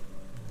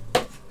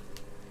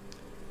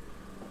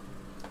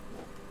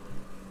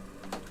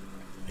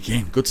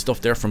 Again, good stuff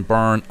there from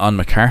Byrne on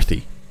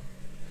McCarthy.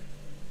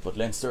 But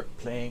Leinster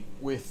playing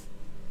with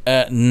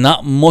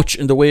not much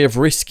in the way of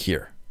risk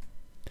here.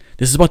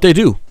 This is what they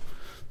do.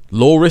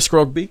 Low risk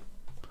rugby,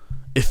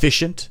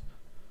 efficient,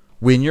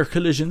 win your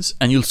collisions,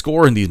 and you'll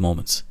score in these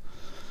moments.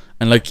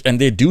 And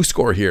they do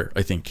score here,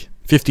 I think.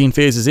 15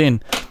 phases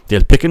in,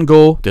 they'll pick and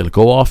go, they'll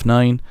go off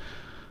 9.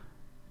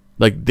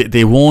 Like,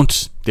 they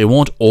won't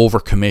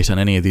overcommit on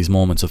any of these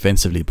moments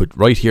offensively, but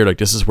right here, like,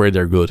 this is where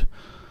they're good.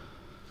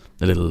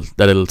 That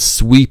little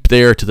sweep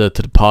there to the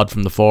pod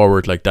from the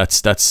forward, like,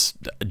 that's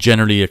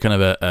generally a kind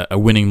of a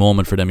winning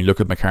moment for them. You look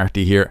at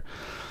McCarthy here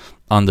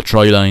on the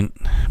try line,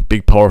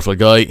 big powerful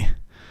guy,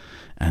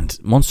 and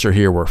Munster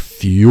here were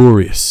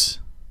furious.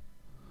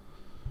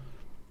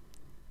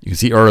 You can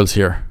see Earls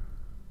here.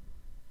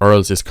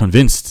 Earls is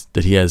convinced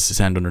that he has his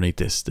hand underneath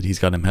this, that he's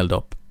got him held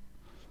up.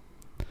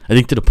 I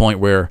think to the point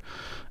where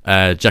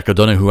Jack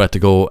O'Donoghue had to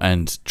go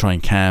and try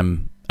and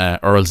calm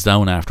Earls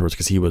down afterwards,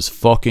 because he was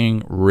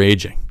fucking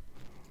raging.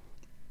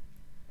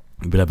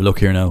 We'll have a look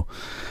here now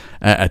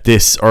at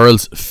this.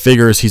 Earls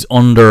figures he's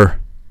under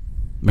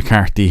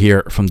McCarthy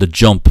here from the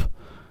jump,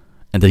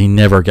 and then he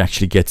never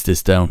actually gets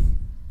this down.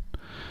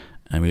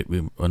 And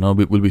I know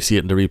will we see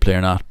it in the replay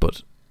or not,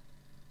 but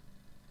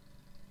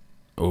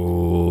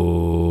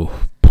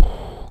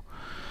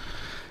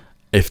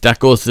if that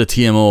goes to the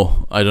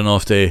TMO, I don't know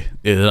if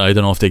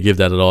they give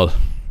that at all.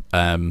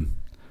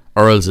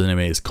 Earls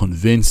anyway is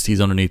convinced he's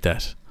underneath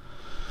that.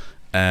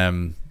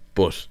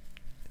 But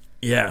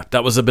yeah,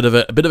 that was a bit of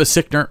a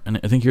sickener, and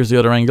I think here's the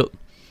other angle.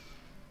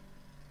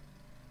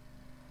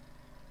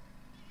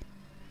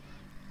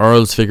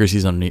 Earls figures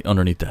he's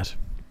underneath that.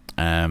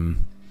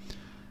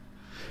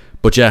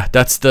 But yeah,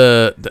 that's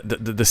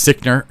the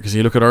sickener, because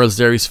you look at Earls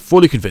there, he's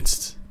fully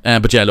convinced.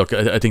 But yeah, look,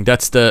 I think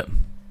that's the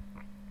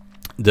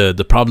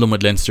problem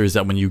with Leinster, is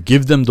that when you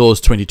give them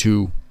those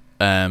 22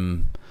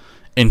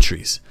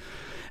 entries,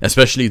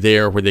 especially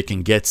there where they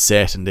can get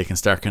set and they can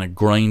start kind of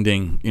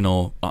grinding,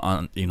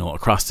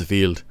 across the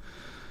field.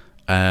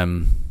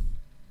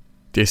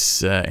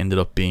 This ended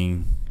up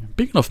being a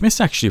big enough miss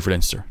actually for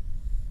Leinster.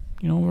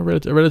 A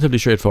relatively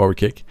straightforward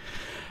kick.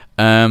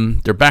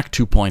 They're back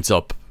 2 points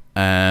up,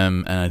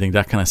 and I think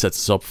that kind of sets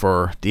us up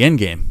for the end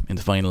game in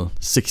the final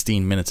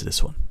 16 minutes of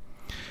this one.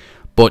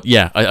 But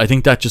yeah, I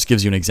think that just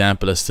gives you an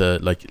example as to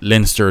like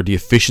Leinster, the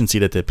efficiency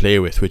that they play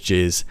with, which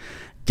is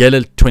get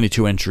a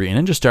 22 entry and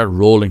then just start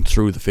rolling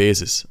through the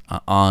phases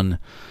on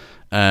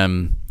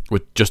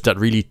with just that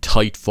really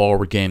tight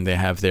forward game they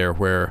have there,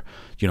 where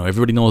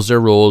everybody knows their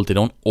role. They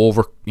don't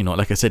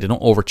like I said, they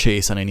don't over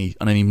chase on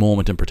any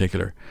moment in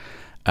particular.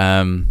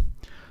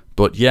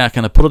 But yeah,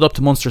 kind of put it up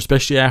to Munster,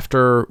 especially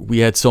after we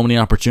had so many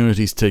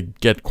opportunities to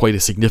get quite a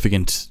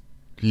significant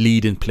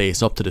lead in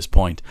place up to this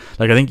point.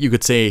 Like, I think you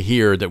could say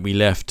here that we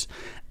left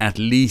at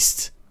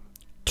least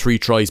 3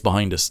 tries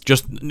behind us,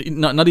 just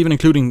not even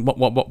including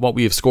what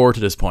we have scored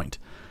to this point.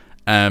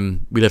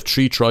 We left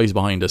 3 tries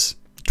behind us,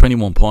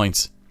 21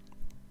 points,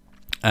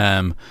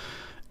 and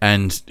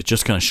it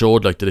just kind of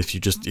showed like that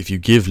if you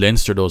give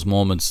Leinster those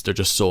moments, they're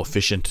just so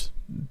efficient.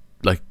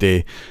 Like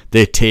they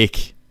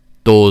take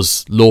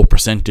those low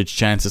percentage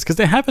chances, because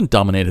they haven't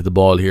dominated the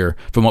ball here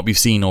from what we've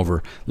seen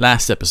over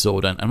last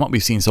episode and what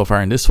we've seen so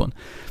far in this one.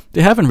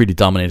 They haven't really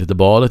dominated the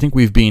ball. I think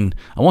we've been,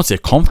 I won't say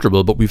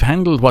comfortable, but we've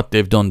handled what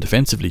they've done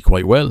defensively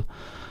quite well.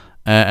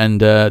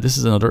 And this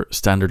is another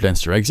standard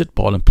Leinster exit,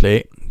 ball and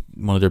play,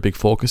 one of their big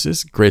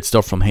focuses. Great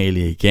stuff from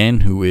Haley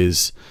again, who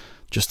is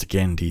just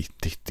again the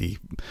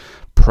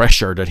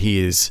pressure that he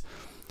is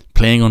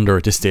playing under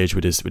at this stage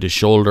with his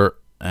shoulder.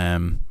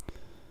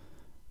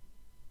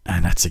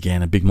 And that's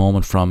again a big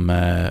moment from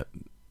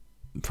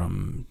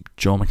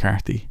Joe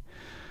McCarthy.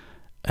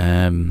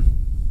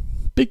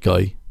 Big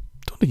guy.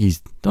 Don't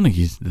think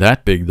he's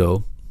that big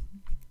though.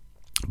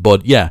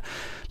 But yeah,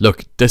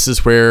 look, this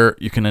is where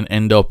you can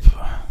end up.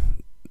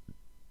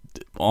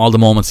 All the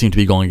moments seem to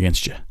be going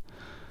against you,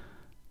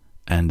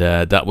 and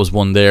that was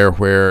one there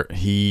where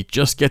he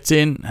just gets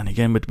in. And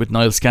again with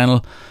Niall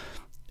Scannell,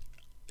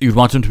 you'd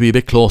want him to be a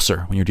bit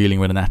closer when you're dealing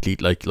with an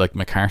athlete like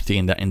McCarthy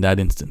in that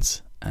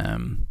instance.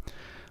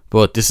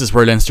 But this is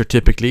where Leinster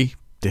typically,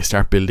 they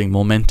start building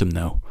momentum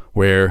now,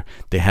 where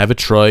they have a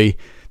try,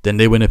 then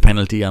they win a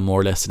penalty on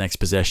more or less the next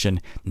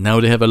possession. Now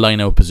they have a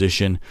line-out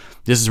position.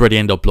 This is where they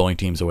end up blowing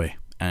teams away.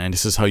 And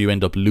this is how you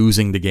end up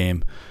losing the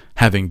game,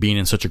 having been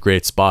in such a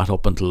great spot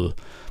up until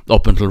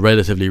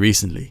relatively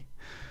recently.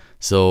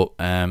 So,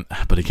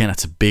 but again,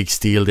 that's a big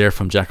steal there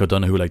from Jack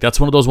O'Donoghue. Like, that's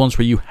one of those ones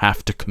where you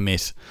have to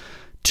commit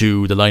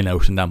to the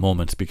line-out in that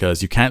moment,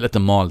 because you can't let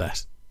them maul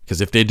that.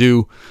 Because if they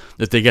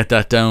get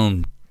that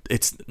down,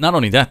 it's not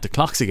only that, the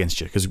clock's against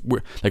you, because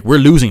we're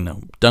losing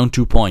now, down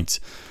 2 points.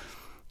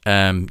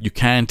 You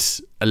can't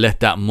let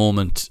that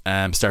moment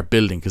start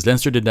building, because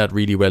Leinster did that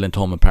really well in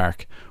Thomond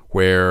Park,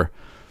 where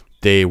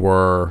they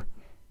were,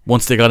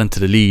 once they got into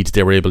the lead,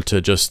 they were able to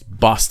just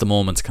boss the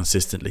moments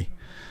consistently.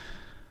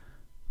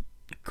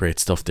 Great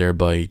stuff there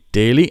by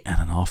Daly, and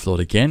an offload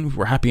again.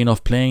 We're happy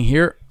enough playing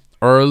here.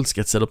 Earls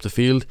gets set up the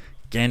field.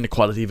 Again, the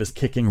quality of his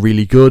kicking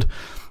really good.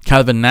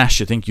 Calvin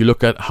Nash, I think you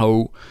look at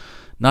how,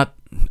 not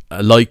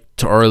like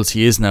to Earls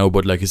he is now,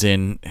 but like as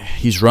in,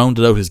 he's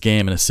rounded out his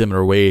game in a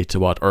similar way to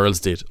what Earls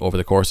did over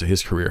the course of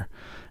his career.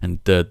 And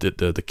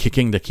the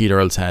kicking that Keith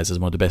Earls has is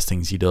one of the best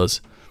things he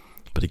does.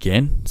 But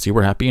again, see,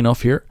 we're happy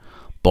enough here.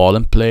 Ball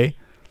and play.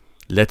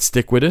 Let's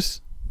stick with it.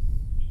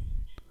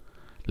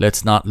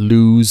 Let's not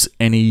lose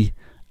any.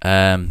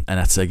 And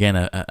that's again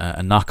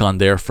a knock on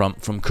there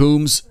from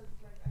Coombs.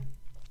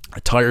 A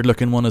tired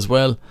looking one as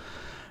well.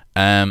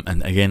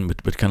 And again,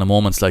 with kind of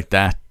moments like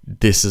that,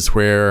 this is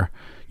where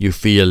you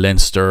feel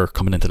Leinster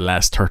coming into the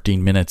last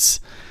 13 minutes.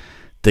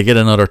 They get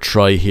another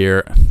try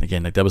here.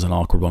 Again, like that was an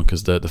awkward one,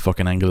 because the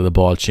fucking angle of the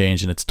ball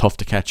changed, and it's tough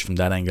to catch from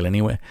that angle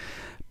anyway.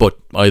 But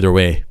either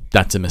way,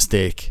 that's a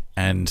mistake.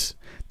 And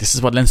this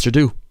is what Leinster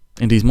do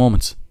in these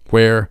moments,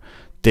 where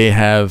they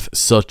have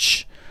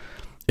such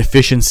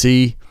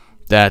efficiency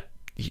that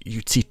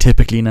you'd see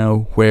typically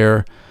now,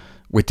 where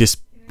with this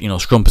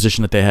scrum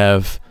position that they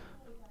have,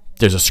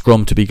 there's a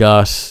scrum to be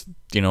got.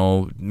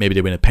 Maybe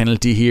they win a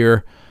penalty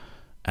here.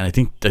 And I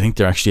think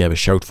they actually have a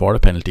shout for a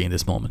penalty in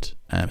this moment,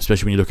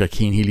 especially when you look at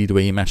Cian Healy, the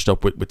way he matched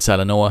up with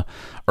Salanoa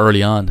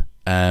early on.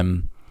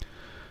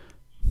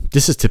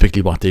 This is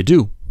typically what they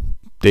do.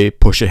 They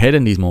push ahead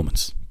in these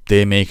moments.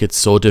 They make it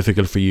so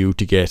difficult for you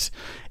to get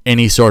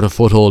any sort of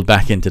foothold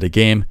back into the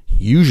game.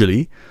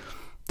 Usually,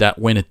 that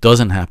when it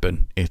doesn't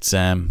happen, it's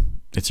a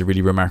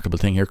really remarkable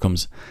thing. Here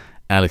comes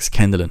Alex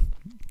Kendallin,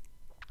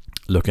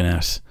 looking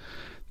at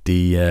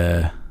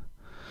the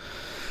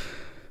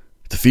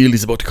field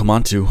he's about to come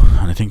onto,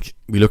 and I think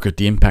we look at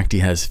the impact he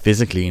has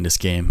physically in this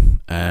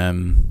game.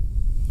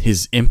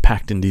 His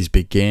impact in these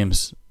big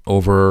games,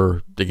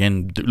 over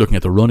again looking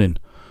at the running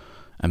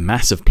a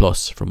massive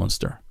plus for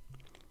Munster.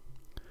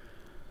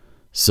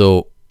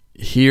 So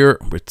here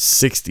with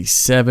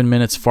 67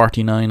 minutes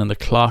 49 on the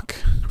clock,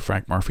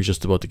 Frank Murphy's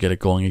just about to get it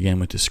going again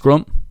with the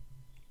scrum.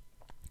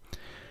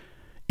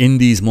 In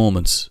these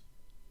moments,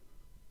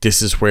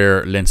 this is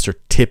where Leinster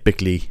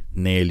typically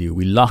nail you.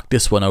 We lock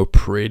this one out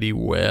pretty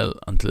well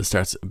until it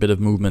starts a bit of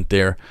movement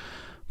there,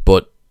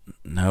 but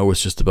now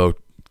it's just about,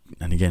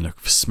 and again,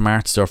 look,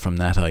 smart stuff from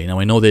Natai. Now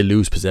I know they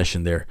lose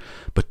possession there,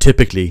 but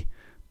typically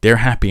they're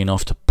happy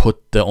enough to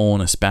put the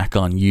onus back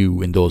on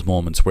you in those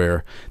moments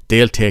where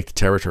they'll take the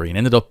territory, and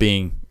ended up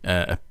being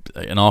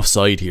an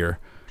offside here.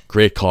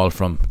 Great call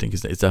from, I think,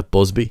 is that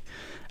Busby?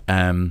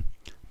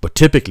 But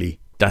typically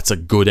that's a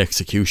good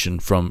execution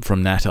from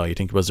Natai. I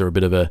think was there a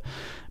little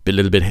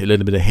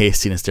bit of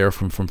hastiness there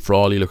from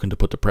Frawley looking to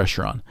put the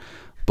pressure on,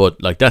 but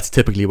like that's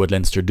typically what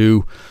Leinster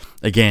do.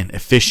 Again,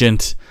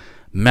 efficient,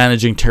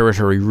 managing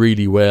territory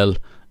really well,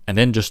 and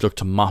then just look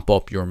to mop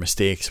up your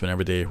mistakes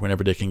whenever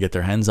they can get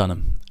their hands on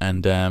them.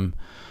 And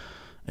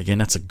again,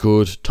 that's a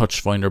good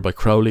touch finder by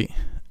Crowley.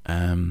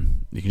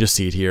 You can just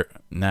see it here.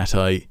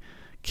 Natai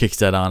kicks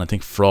that on. I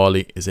think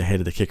Frawley is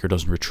ahead of the kicker,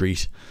 doesn't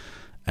retreat.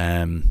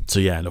 So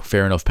yeah, look,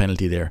 fair enough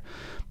penalty there.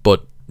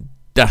 But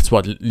that's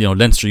what,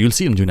 Leinster, you'll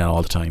see them doing that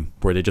all the time,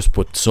 where they just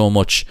put so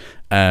much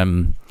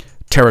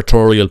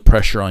territorial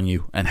pressure on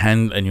you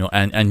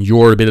and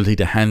your ability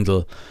to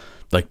handle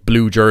like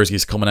blue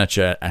jerseys coming at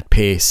you at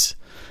pace.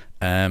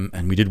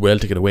 And we did well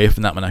to get away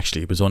from that one,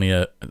 actually. It was only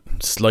a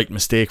slight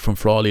mistake from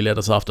Frawley let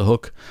us off the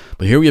hook.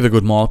 But here we have a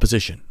good maul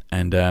position,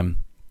 and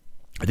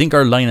I think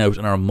our line out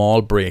and our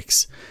maul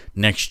breaks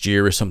next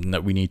year is something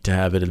that we need to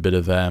have a little bit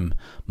of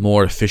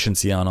more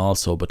efficiency on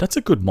also. But that's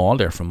a good maul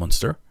there from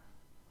Munster,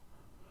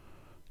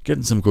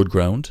 getting some good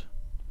ground.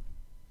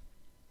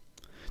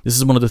 This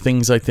is one of the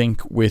things I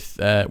think with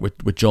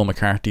Joe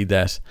McCarthy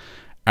that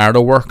are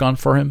to work on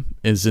for him,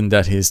 is in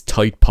that his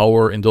tight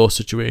power in those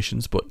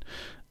situations.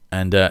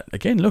 And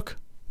again, look,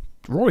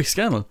 Rory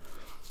Scannell,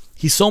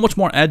 he's so much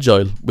more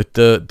agile with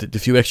the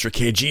few extra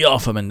kg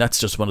off him, and that's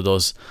just one of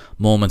those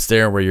moments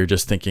there where you're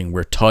just thinking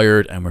we're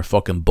tired and we're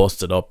fucking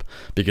busted up,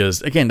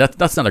 because again,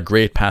 that's not a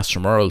great pass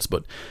from Earls,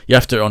 but you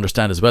have to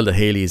understand as well that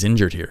Haley is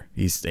injured here.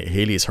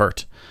 Haley is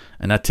hurt,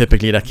 and that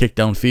typically that kick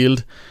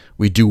downfield,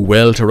 we do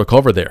well to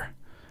recover there.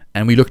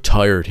 And we look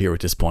tired here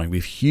at this point.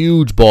 We've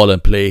huge ball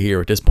in play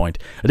here at this point.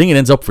 I think it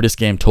ends up for this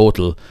game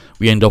total,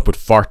 we end up with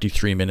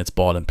 43 minutes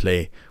ball in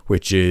play,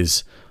 which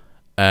is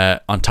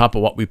on top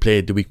of what we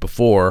played the week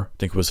before. I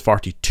think it was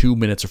 42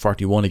 minutes or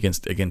 41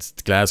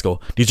 against Glasgow.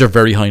 These are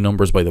very high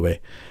numbers, by the way.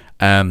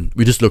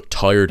 We just look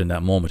tired in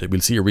that moment.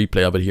 We'll see a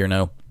replay of it here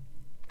now,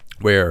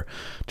 where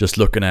just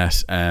looking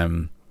at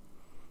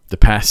the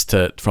pass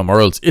from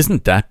Earls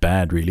isn't that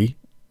bad, really.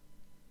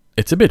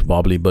 It's a bit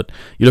wobbly, but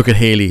you look at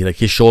Haley, like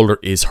his shoulder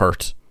is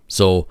hurt,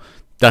 so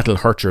that'll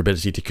hurt your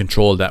ability to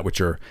control that with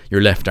your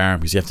left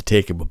arm, because you have to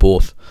take it with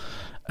both.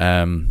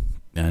 And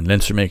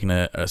Leinster making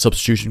a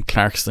substitution.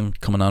 Clarkson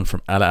coming on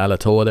from Ala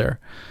Alatoa there.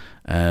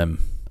 A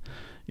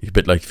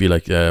bit like, feel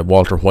like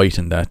Walter White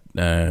in that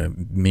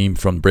meme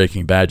from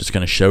Breaking Bad, just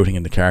kind of shouting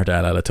in the car to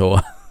Ala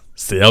Alatoa,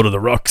 "Stay out of the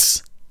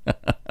rucks,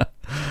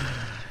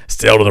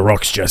 stay out of the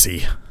rucks,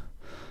 Jesse."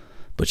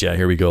 But yeah,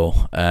 here we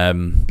go.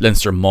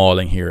 Leinster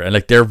mauling here, and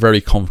like they're very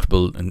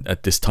comfortable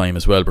at this time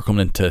as well. We're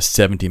coming into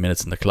 70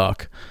 minutes on the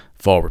clock.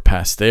 Forward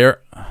pass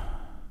there.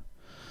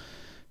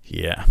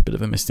 Yeah, bit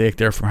of a mistake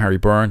there from Harry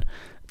Byrne.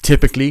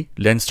 Typically,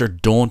 Leinster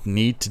don't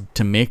need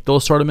to make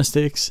those sort of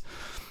mistakes.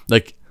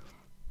 Like,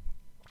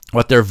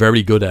 what they're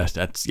very good at,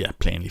 that's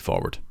plainly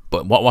forward.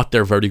 But what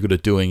they're very good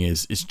at doing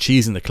is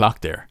cheesing the clock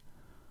there.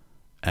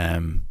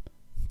 The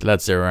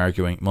lads there are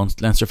arguing.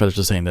 Leinster fellas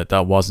are saying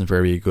that wasn't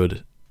very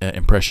good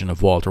impression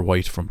of Walter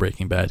White from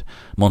Breaking Bad.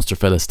 Munster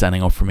fella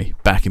standing up for me,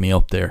 backing me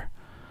up there.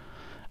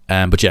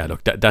 But yeah,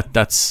 look,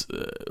 that's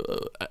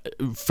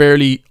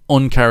fairly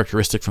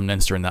uncharacteristic from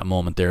Leinster in that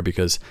moment there,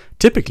 because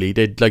typically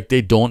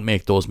they don't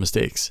make those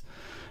mistakes.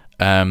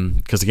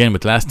 Because again,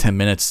 with the last 10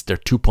 minutes, they're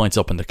 2 points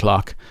up on the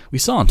clock. We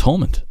saw on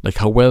Thomond like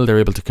how well they're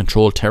able to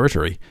control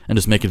territory and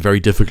just make it very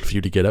difficult for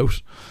you to get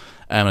out.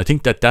 I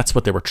think that's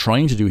what they were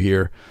trying to do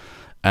here.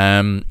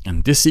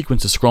 And this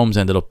sequence of scrums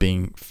ended up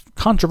being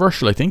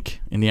controversial, I think,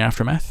 in the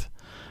aftermath,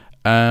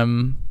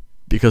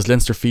 because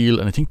Leinster feel,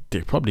 and I think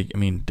they probably,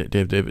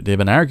 they have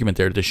an argument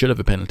there that they should have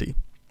a penalty.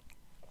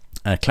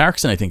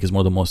 Clarkson, I think, is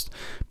one of the most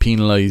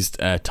penalised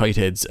tight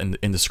heads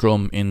in the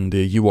scrum in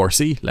the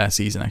URC last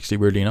season, actually,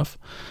 weirdly enough.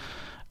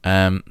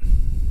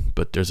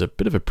 But there's a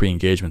bit of a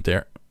pre-engagement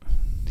there.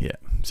 Yeah,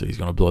 so he's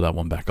going to blow that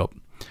one back up.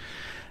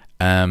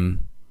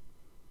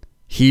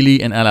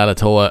 Healy and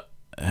Alatoa.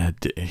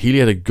 Healy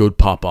had a good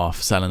pop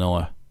off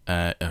Salanoa,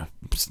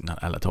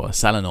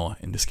 Salanoa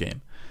in this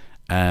game.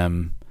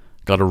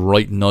 Got a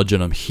right nudge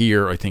on him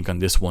here, I think, on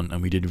this one,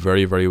 and we did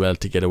very, very well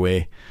to get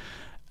away.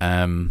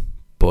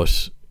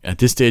 But at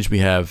this stage we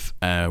have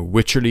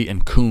Wycherley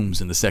and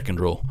Coombs in the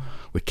second row,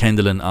 with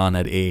Kendallin on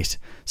at 8.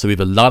 So we have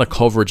a lot of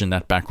coverage in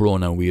that back row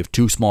now. We have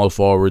two small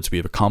forwards, we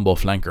have a combo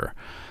flanker.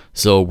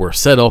 So we're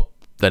set up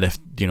that if,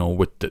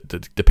 with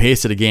the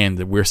pace of the game,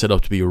 that we're set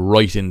up to be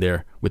right in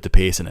there with the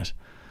pace in it.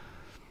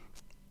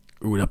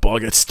 Ooh, that ball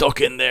gets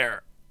stuck in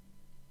there.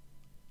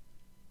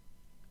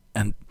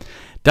 And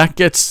that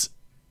gets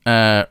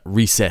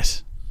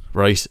reset,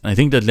 right? And I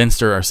think that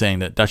Leinster are saying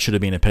that should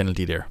have been a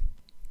penalty there.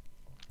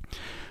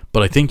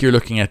 But I think you're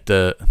looking at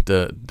the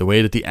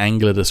way that the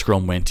angle of the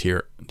scrum went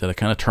here, that it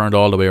kind of turned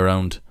all the way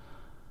around.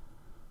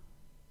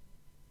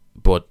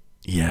 But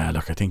yeah,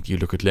 look, I think you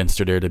look at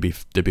Leinster there, they'd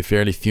be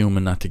fairly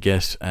fuming not to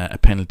get a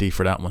penalty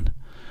for that one.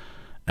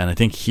 And I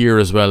think here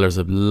as well, there's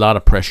a lot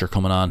of pressure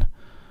coming on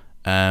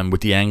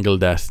with the angle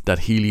that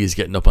Healy is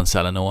getting up on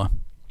Salanoa.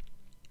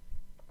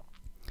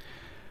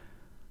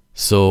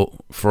 So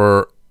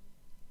for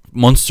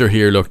Munster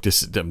here, look,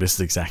 this is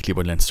exactly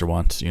what Leinster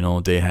want.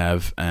 They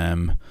have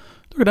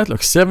look at that,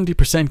 look,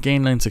 70%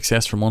 gain line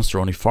success for Munster,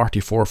 only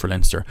 44 for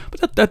Leinster.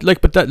 But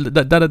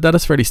that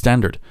is fairly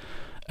standard.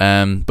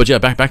 But yeah,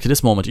 back to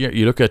this moment.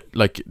 You look at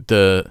like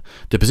the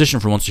position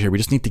for Munster here. We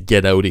just need to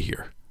get out of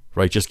here,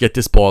 right? Just get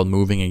this ball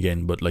moving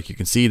again. But like you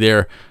can see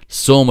there,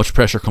 so much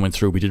pressure coming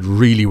through. We did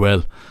really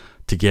well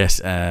to get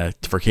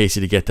for Casey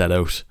to get that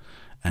out,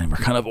 and we're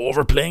kind of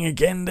overplaying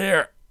again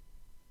there,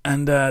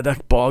 and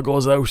that ball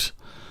goes out.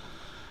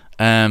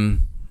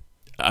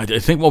 I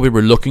think what we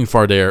were looking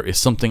for there is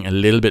something a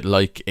little bit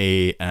like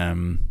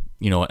an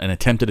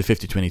attempt at a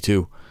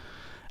 50-22.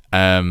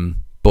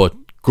 But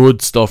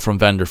good stuff from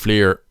Van der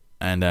Fleer,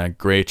 and a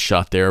great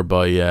shot there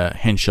by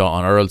Henshaw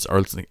on Earls.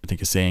 Earls, I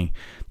think, is saying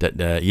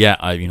that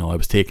I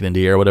was taken in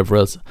the air, whatever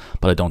else,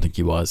 but I don't think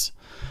he was.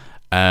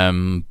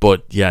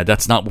 But yeah,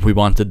 that's not what we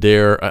wanted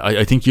there.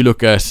 I think you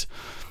look at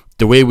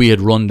the way we had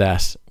run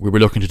that, we were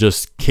looking to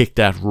just kick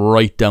that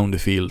right down the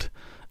field.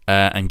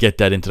 And get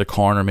that into the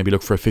corner, maybe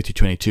look for a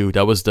 50-22.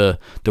 That was the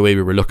way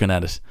we were looking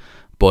at it.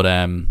 But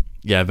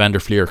Van der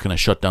Fleer kind of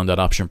shut down that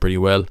option pretty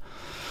well.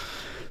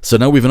 So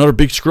now we have another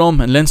big scrum,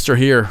 and Leinster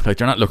here, like,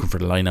 they're not looking for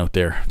the line out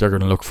there. They're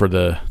going to look for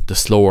the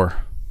slower,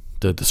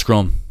 the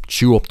scrum,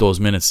 chew up those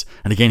minutes.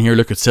 And again here,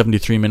 look at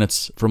 73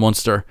 minutes for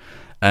Munster.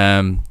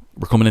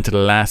 We're coming into the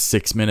last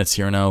 6 minutes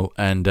here now,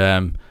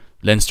 and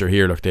Leinster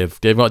here, look,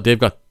 they've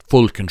got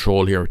full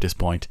control here at this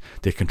point.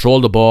 They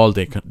control the ball,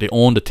 they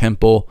own the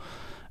tempo.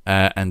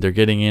 And they're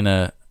getting in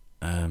we're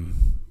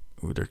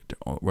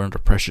under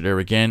pressure there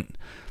again.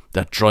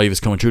 That drive is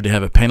coming through. They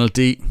have a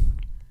penalty.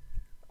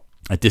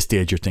 At this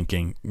stage, you're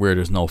thinking,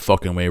 there's no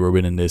fucking way we're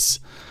winning this.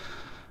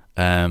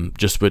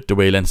 Just with the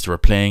way Leinster are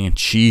playing and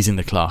cheesing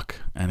the clock.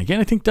 And again,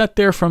 I think that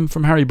there from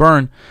Harry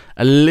Byrne,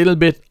 a little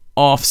bit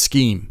off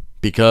scheme,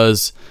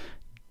 because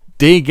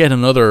they get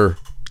another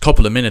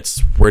couple of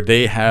minutes where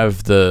they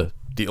have the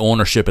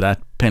ownership of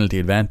that penalty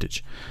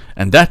advantage.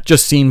 And that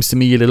just seems to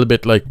me a little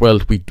bit like, well,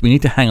 we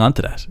need to hang on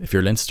to that if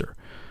you're Leinster.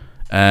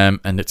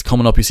 And it's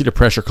coming up. You see the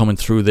pressure coming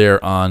through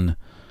there on...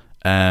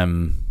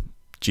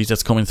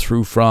 that's coming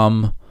through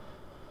from...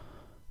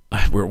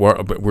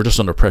 We're just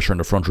under pressure in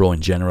the front row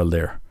in general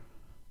there.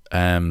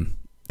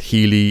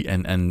 Healy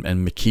and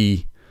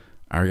McKee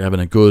are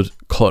having a good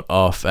cut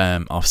off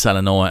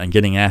Salanoa and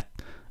getting at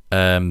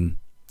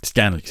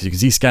Scannell. Because you can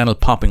see Scannell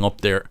popping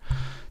up there.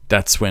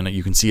 That's when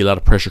you can see a lot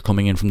of pressure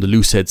coming in from the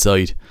loose head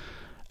side.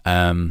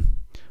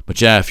 But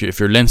yeah, if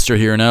you're Leinster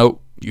here now,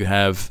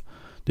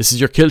 this is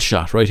your kill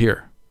shot right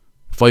here.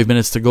 5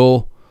 minutes to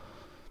go,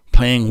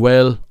 playing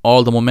well,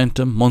 all the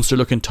momentum. Munster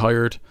looking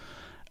tired.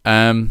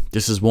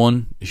 This is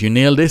one. If you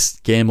nail this,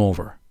 game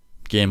over,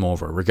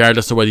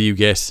 regardless of whether you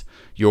get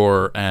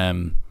your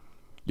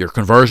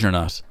conversion or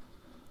not.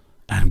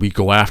 And we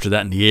go after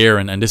that in the air,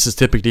 and this is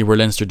typically where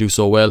Leinster do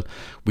so well.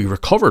 We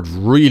recovered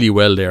really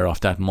well there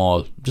off that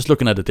maul. Just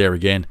looking at it there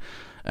again.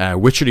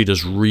 Wycherley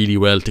does really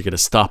well to get a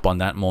stop on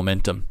that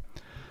momentum.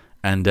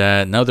 And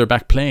now they're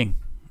back playing.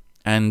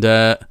 And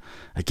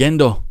again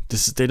though,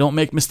 they don't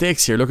make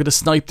mistakes here. Look at the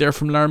snipe there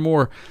from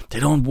Larmour. They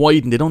don't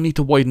widen. They don't need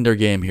to widen their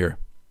game here.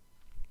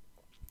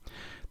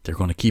 They're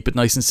going to keep it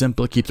nice and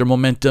simple, keep their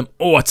momentum.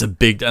 Oh, it's a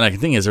big... And the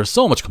thing is, there's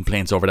so much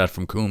complaints over that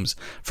from Coombs.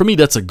 For me,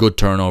 that's a good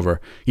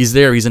turnover. He's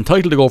there. He's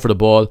entitled to go for the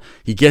ball.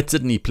 He gets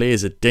it and he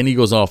plays it. Then he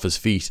goes off his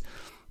feet.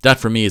 That,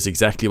 for me, is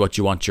exactly what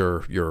you want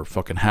your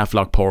fucking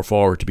half-lock power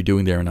forward to be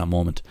doing there in that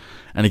moment.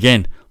 And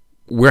again,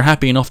 we're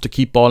happy enough to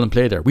keep ball and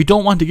play there. We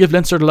don't want to give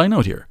Leinster the line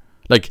out here.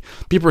 Like,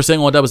 people are saying,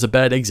 oh, that was a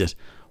bad exit.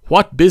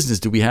 What business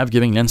do we have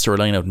giving Leinster a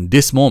line out in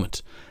this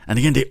moment? And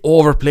again, they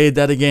overplayed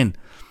that again.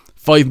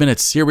 5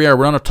 minutes. Here we are.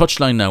 We're on our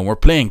touchline now. We're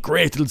playing.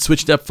 Great little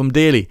switch step from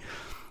Daly.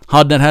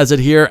 Hodnett has it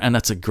here, and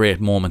that's a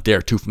great moment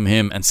there too from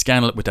him. And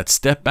Scannell with that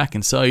step back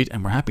inside,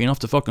 and we're happy enough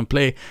to fucking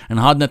play. And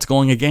Hodnett's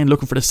going again,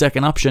 looking for the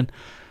second option.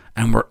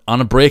 And we're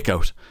on a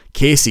breakout.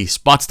 Casey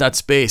spots that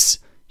space.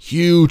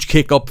 Huge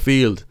kick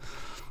upfield.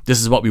 This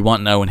is what we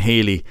want now. And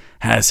Haley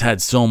has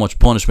had so much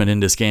punishment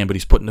in this game, but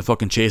he's putting the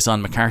fucking chase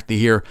on McCarthy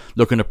here,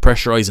 looking to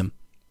pressurise him.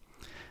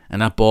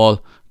 And that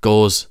ball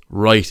goes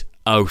right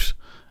out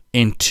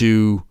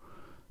into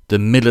the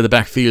middle of the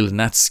backfield, and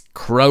that's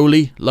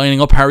Crowley lining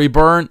up Harry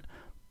Byrne.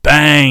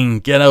 Bang!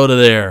 Get out of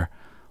there.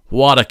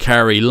 What a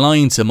carry.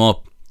 Lines him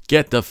up.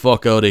 Get the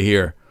fuck out of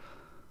here.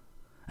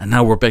 And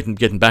now we're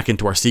getting back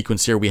into our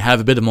sequence here. We have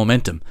a bit of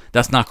momentum.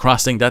 That's not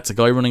crossing. That's a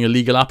guy running a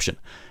legal option.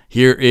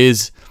 Here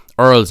is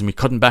Earls, and we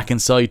cutting back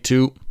inside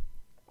too.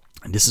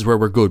 And this is where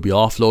we're good. We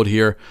offload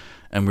here,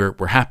 and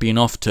we're happy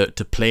enough to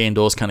play in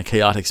those kind of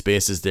chaotic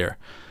spaces there.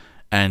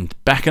 And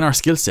back in our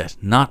skill set.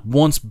 Not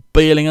once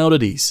bailing out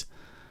of these.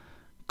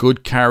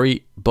 Good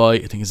carry by,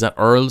 I think, is that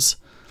Earls?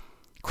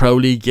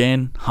 Crowley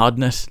again,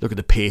 Hodnett. Look at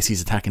the pace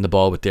he's attacking the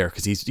ball with there,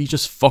 because he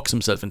just fucks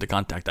himself into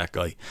contact, that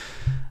guy.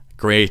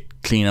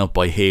 Great clean out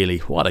by Haley.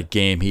 What a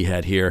game he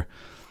had here.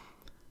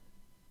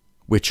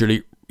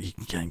 Wycherley, he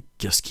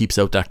just keeps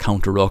out that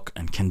counter ruck,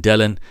 and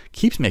Kendellen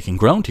keeps making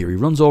ground here. He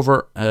runs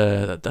over,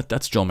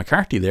 that's Joe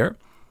McCarthy there.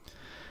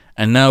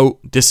 And now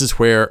this is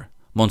where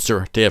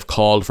Munster, they have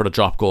called for the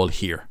drop goal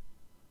here.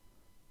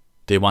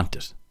 They want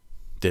it.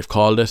 They've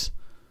called it.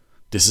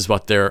 This is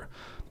what they're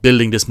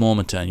building this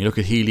moment to. And you look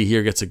at Healy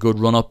here, gets a good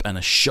run up and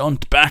a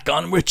shunt back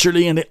on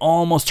Wycherley, and they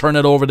almost turn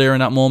it over there in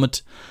that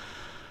moment.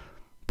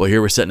 But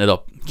here we're setting it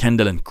up.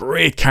 Kendellen,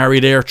 great carry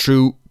there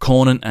through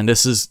Conan, and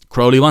this is,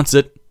 Crowley wants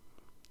it.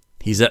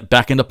 He's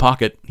back in the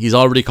pocket. He's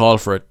already called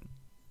for it.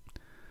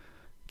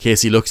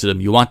 Casey looks at him.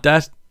 You want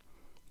that?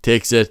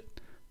 Takes it.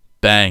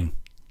 Bang.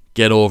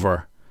 Get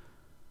over.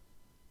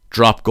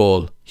 Drop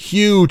goal.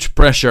 Huge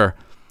pressure.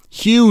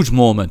 Huge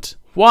moment.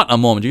 What a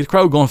moment. You get the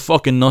crowd going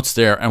fucking nuts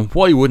there, and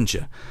why wouldn't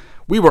you?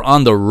 We were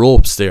on the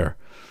ropes there.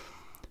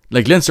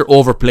 Like, Leinster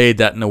overplayed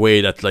that in a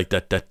way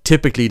that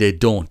typically they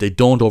don't. They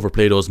don't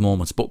overplay those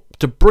moments. But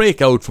to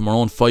break out from our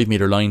own 5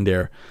 metre line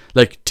there,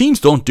 like, teams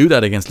don't do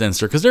that against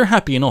Leinster because they're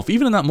happy enough,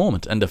 even in that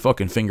moment. And the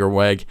fucking finger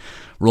wag,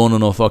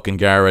 Ronan O'Fucking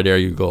Gara, there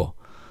you go.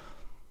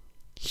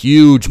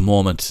 Huge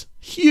moment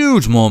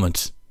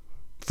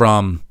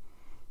from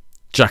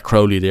Jack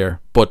Crowley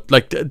there. But,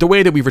 like, the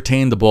way that we've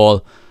retained the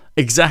ball,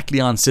 exactly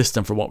on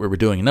system for what we were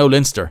doing. And now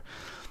Leinster,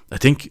 I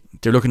think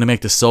they're looking to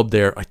make the sub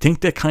there. I think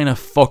they kind of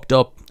fucked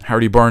up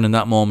Harry Byrne in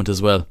that moment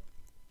as well.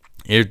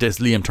 Here's this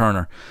Liam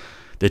Turner.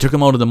 They took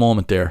him out of the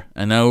moment there,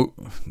 and now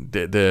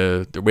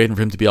they're waiting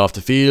for him to be off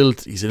the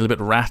field. He's a little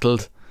bit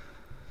rattled,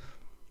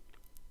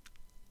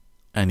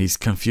 and he's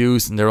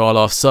confused, and they're all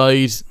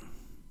offside.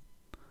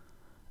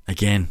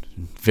 Again,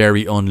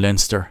 very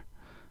un-Leinster.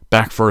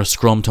 Back for a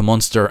scrum to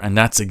Munster, and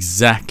that's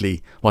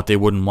exactly what they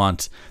wouldn't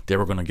want. They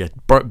were going to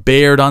get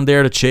Baird on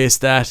there to chase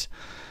that,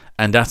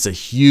 and that's a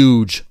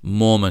huge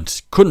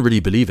moment. Couldn't really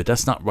believe it.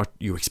 That's not what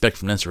you expect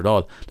from Leinster at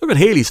all. Look at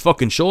Haley's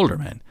fucking shoulder,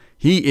 man.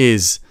 He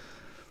is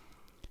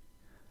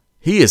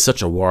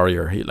such a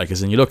warrior.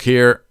 As in, you look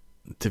here,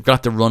 they've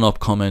got the run up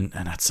coming,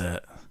 and that's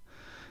a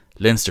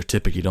Leinster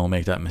typically don't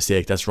make that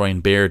mistake. That's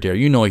Ryan Baird there.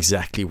 You know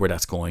exactly where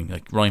that's going.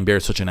 Like, Ryan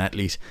Baird's such an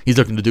athlete. He's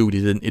looking to do what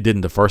he did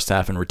in the first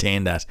half and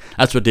retain that.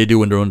 That's what they do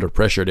when they're under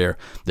pressure there.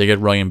 They get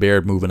Ryan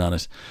Baird moving on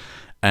it.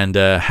 And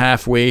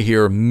halfway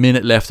here, a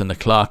minute left on the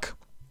clock.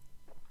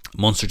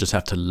 Munster just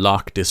have to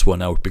lock this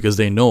one out because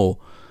they know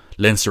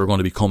Leinster are going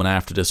to be coming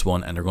after this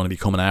one, and they're going to be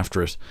coming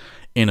after it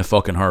in a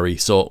fucking hurry.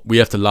 So we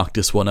have to lock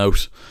this one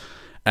out.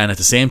 And at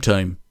the same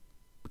time,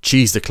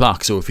 cheese the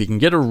clock. So if we can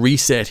get a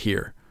reset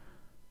here,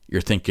 you're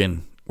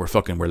thinking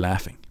we're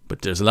laughing.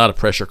 But there's a lot of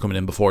pressure coming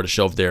in before the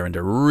shove there, and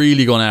they're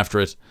really going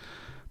after it.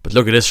 But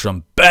look at this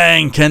from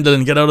bang,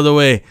 Kendellen, get out of the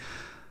way.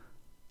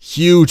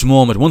 Huge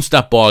moment. Once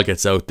that ball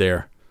gets out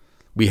there,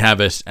 we have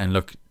it. And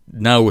look,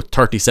 now with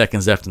 30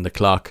 seconds left on the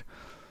clock,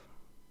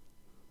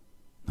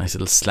 nice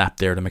little slap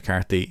there to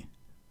McCarthy.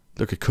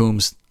 Look at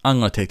Coombs. I'm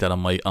going to take that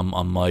on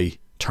my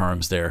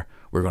terms there.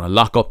 We're going to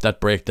lock up that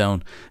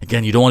breakdown.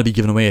 Again, you don't want to be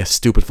giving away a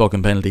stupid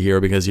fucking penalty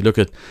here, because you look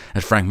at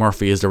Frank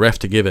Murphy as the ref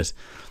to give it.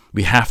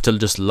 We have to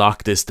just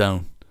lock this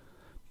down.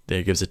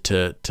 There, gives it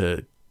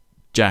to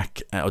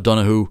Jack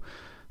O'Donoghue.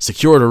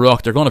 Secure the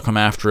ruck. They're going to come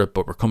after it,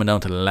 but we're coming down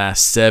to the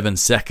last 7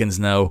 seconds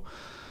now.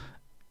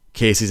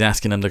 Casey's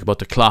asking them about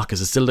the clock.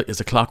 Is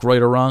the clock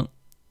right or wrong?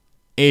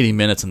 80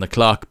 minutes on the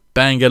clock.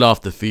 Bang, get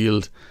off the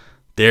field.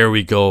 There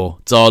we go.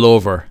 It's all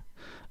over.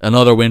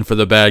 Another win for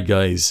the bad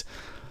guys.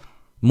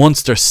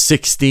 Munster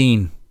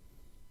 16,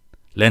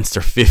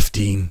 Leinster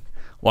 15.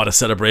 What a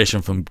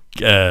celebration from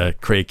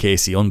Craig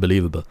Casey.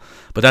 Unbelievable.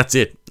 But that's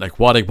it. Like,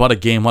 what a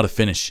game, what a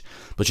finish.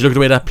 But you look at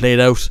the way that played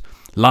out.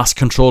 Lost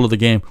control of the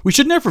game. We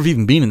should never have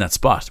even been in that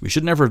spot. We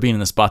should never have been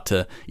in a spot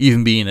to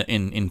even be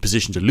in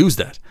position to lose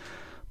that.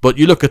 But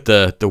you look at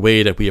the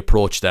way that we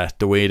approached that,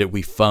 the way that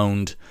we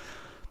found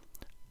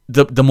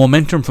the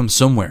momentum from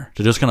somewhere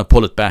to just kind of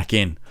pull it back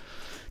in.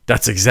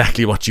 That's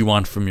exactly what you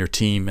want from your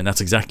team, and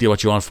that's exactly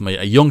what you want from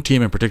a young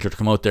team in particular, to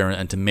come out there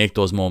and to make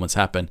those moments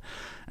happen.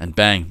 And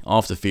bang,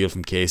 off the field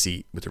from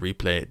Casey with the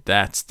replay.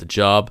 That's the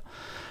job.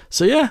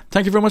 So yeah,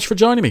 thank you very much for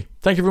joining me.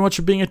 Thank you very much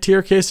for being a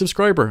Tier K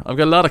subscriber. I've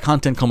got a lot of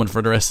content coming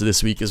for the rest of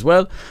this week as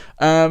well.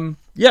 I'll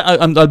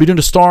be doing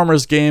the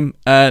Stormers game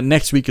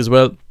next week as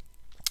well.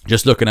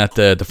 Just looking at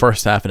the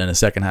first half and then the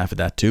second half of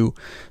that too.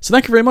 So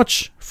thank you very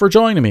much for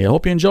joining me. I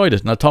hope you enjoyed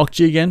it, and I'll talk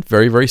to you again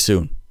very, very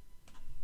soon.